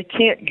 And so they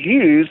can't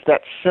use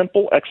that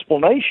simple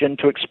explanation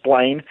to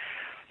explain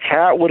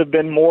how it would have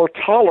been more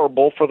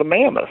tolerable for the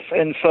mammoths.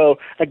 And so,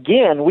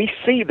 again, we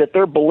see that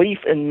their belief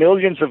in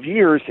millions of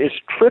years is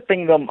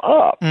tripping them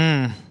up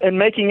and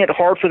making it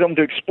hard for them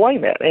to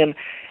explain that. And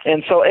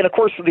of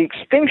course, the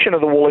extinction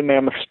of the woolly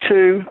mammoths,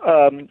 too,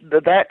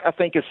 that, I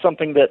think, is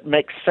something that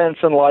makes sense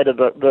in light of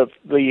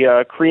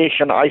the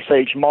creation Ice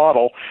Age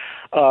model.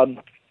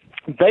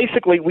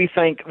 Basically, we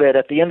think that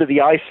at the end of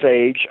the Ice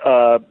Age,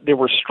 there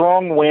were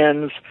strong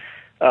winds,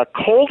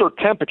 colder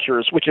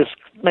temperatures, which is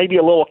maybe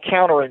a little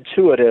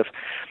counterintuitive,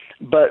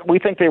 but we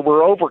think they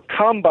were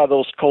overcome by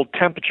those cold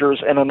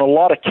temperatures, and in a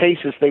lot of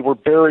cases they were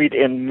buried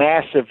in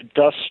massive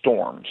dust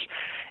storms.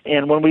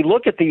 And when we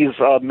look at these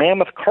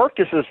mammoth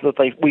carcasses that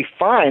we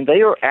find,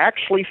 they are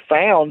actually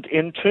found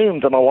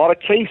entombed in a lot of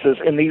cases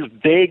in these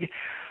big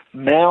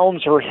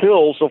mounds or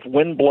hills of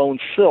windblown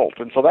silt.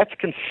 And so that's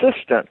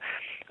consistent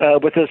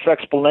with this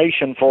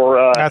explanation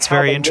for that's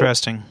very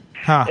interesting.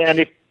 Huh.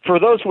 And for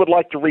those who would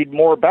like to read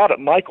more about it,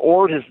 Mike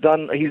Ord has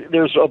done,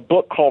 there's a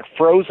book called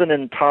Frozen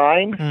in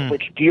Time,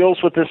 which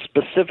deals with this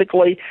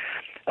specifically.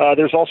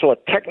 There's also a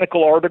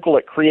technical article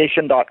at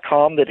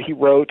creation.com that he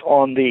wrote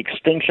on the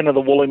extinction of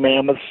the woolly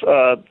mammoths.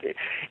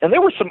 And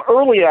there were some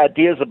early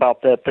ideas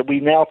about that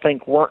we now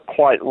think weren't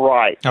quite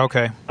right.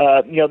 Okay.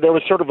 There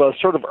was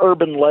sort of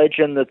urban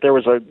legend that there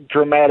was a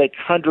dramatic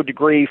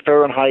 100-degree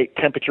Fahrenheit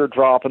temperature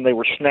drop and they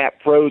were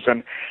snap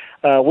frozen.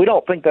 We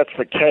don't think that's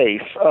the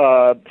case.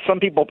 Some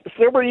people,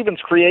 there were even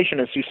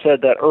creationists who said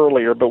that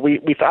earlier, but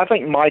I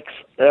think Mike's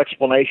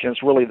explanation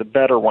is really the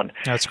better one.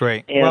 That's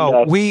great. And,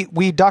 well,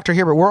 we Dr.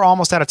 Hiebert, we're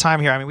almost out of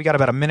time here. I mean, we got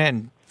about a minute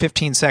and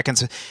 15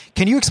 seconds.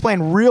 Can you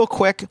explain real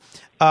quick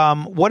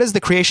what is the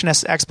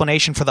creationist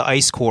explanation for the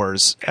ice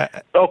cores?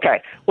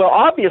 Okay. Well,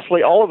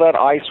 obviously, all of that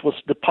ice was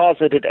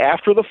deposited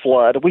after the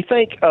flood. We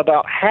think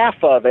about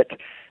half of it,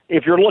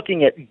 if you're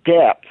looking at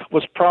depth,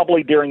 was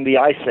probably during the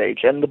Ice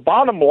Age. And the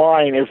bottom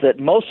line is that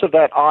most of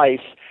that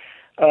ice,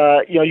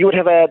 you would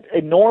have had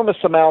enormous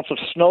amounts of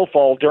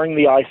snowfall during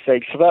the Ice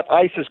Age, so that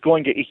ice is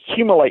going to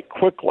accumulate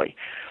quickly.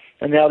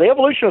 And now the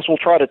evolutionists will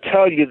try to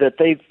tell you that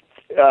they've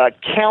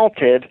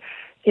counted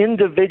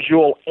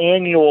individual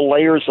annual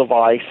layers of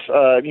ice,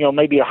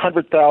 maybe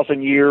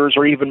 100,000 years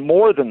or even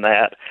more than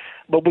that.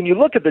 But when you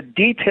look at the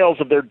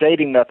details of their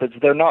dating methods,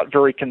 they're not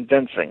very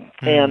convincing.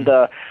 And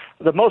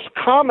the most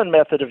common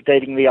method of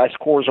dating the ice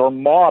cores are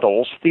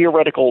models,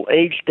 theoretical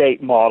age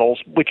date models,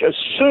 which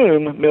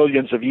assume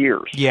millions of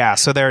years. Yeah,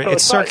 so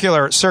it's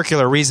circular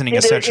reasoning,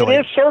 essentially. It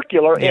is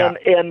circular, yeah.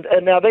 and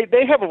now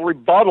they have a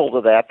rebuttal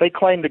to that. They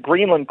claim the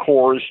Greenland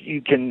cores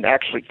you can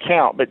actually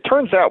count, but it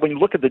turns out when you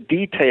look at the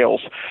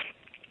details,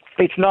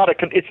 it's not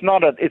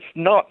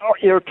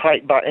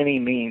airtight by any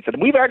means.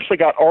 And we've actually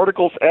got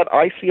articles at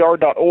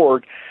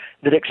ICR.org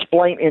that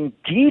explain in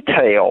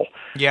detail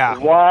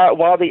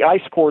why the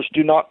ice cores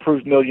do not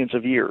prove millions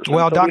of years.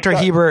 Well, so Dr.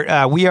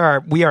 Hiebert, we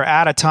are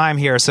out of time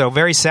here, so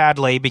very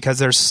sadly, because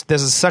this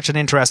is such an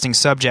interesting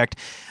subject.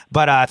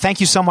 But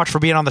thank you so much for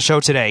being on the show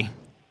today.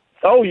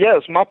 Oh,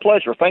 yes, my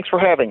pleasure. Thanks for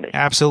having me.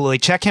 Absolutely.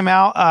 Check him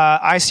out,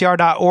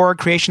 ICR.org,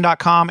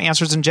 creation.com,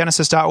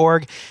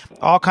 answersingenesis.org.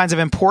 All kinds of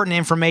important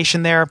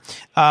information there.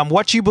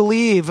 What you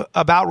believe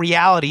about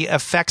reality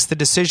affects the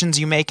decisions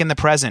you make in the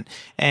present.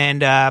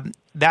 And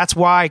that's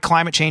why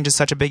climate change is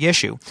such a big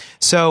issue.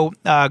 So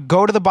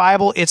go to the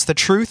Bible. It's the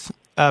truth.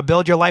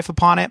 Build your life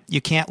upon it.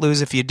 You can't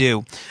lose if you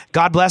do.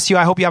 God bless you.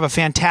 I hope you have a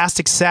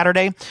fantastic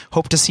Saturday.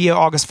 Hope to see you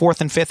August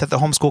 4th and 5th at the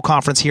Homeschool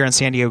Conference here in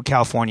San Diego,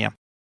 California.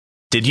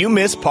 Did you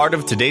miss part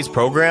of today's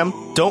program?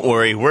 Don't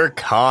worry, we're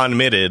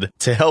committed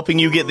to helping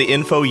you get the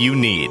info you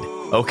need.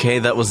 Okay,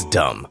 that was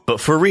dumb. But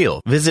for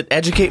real, visit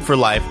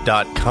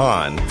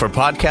educateforlife.com for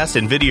podcast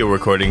and video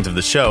recordings of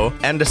the show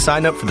and to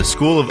sign up for the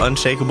School of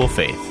Unshakable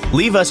Faith.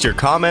 Leave us your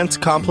comments,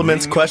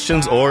 compliments,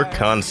 questions, or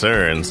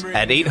concerns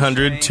at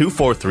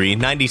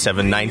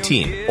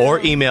 800-243-9719 or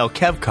email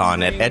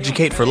kevcon at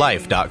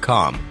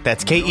educateforlife.com.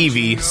 That's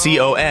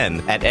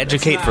KEVCON at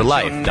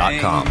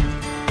educateforlife.com.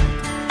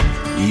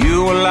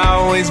 You will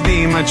always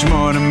be much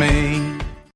more to me.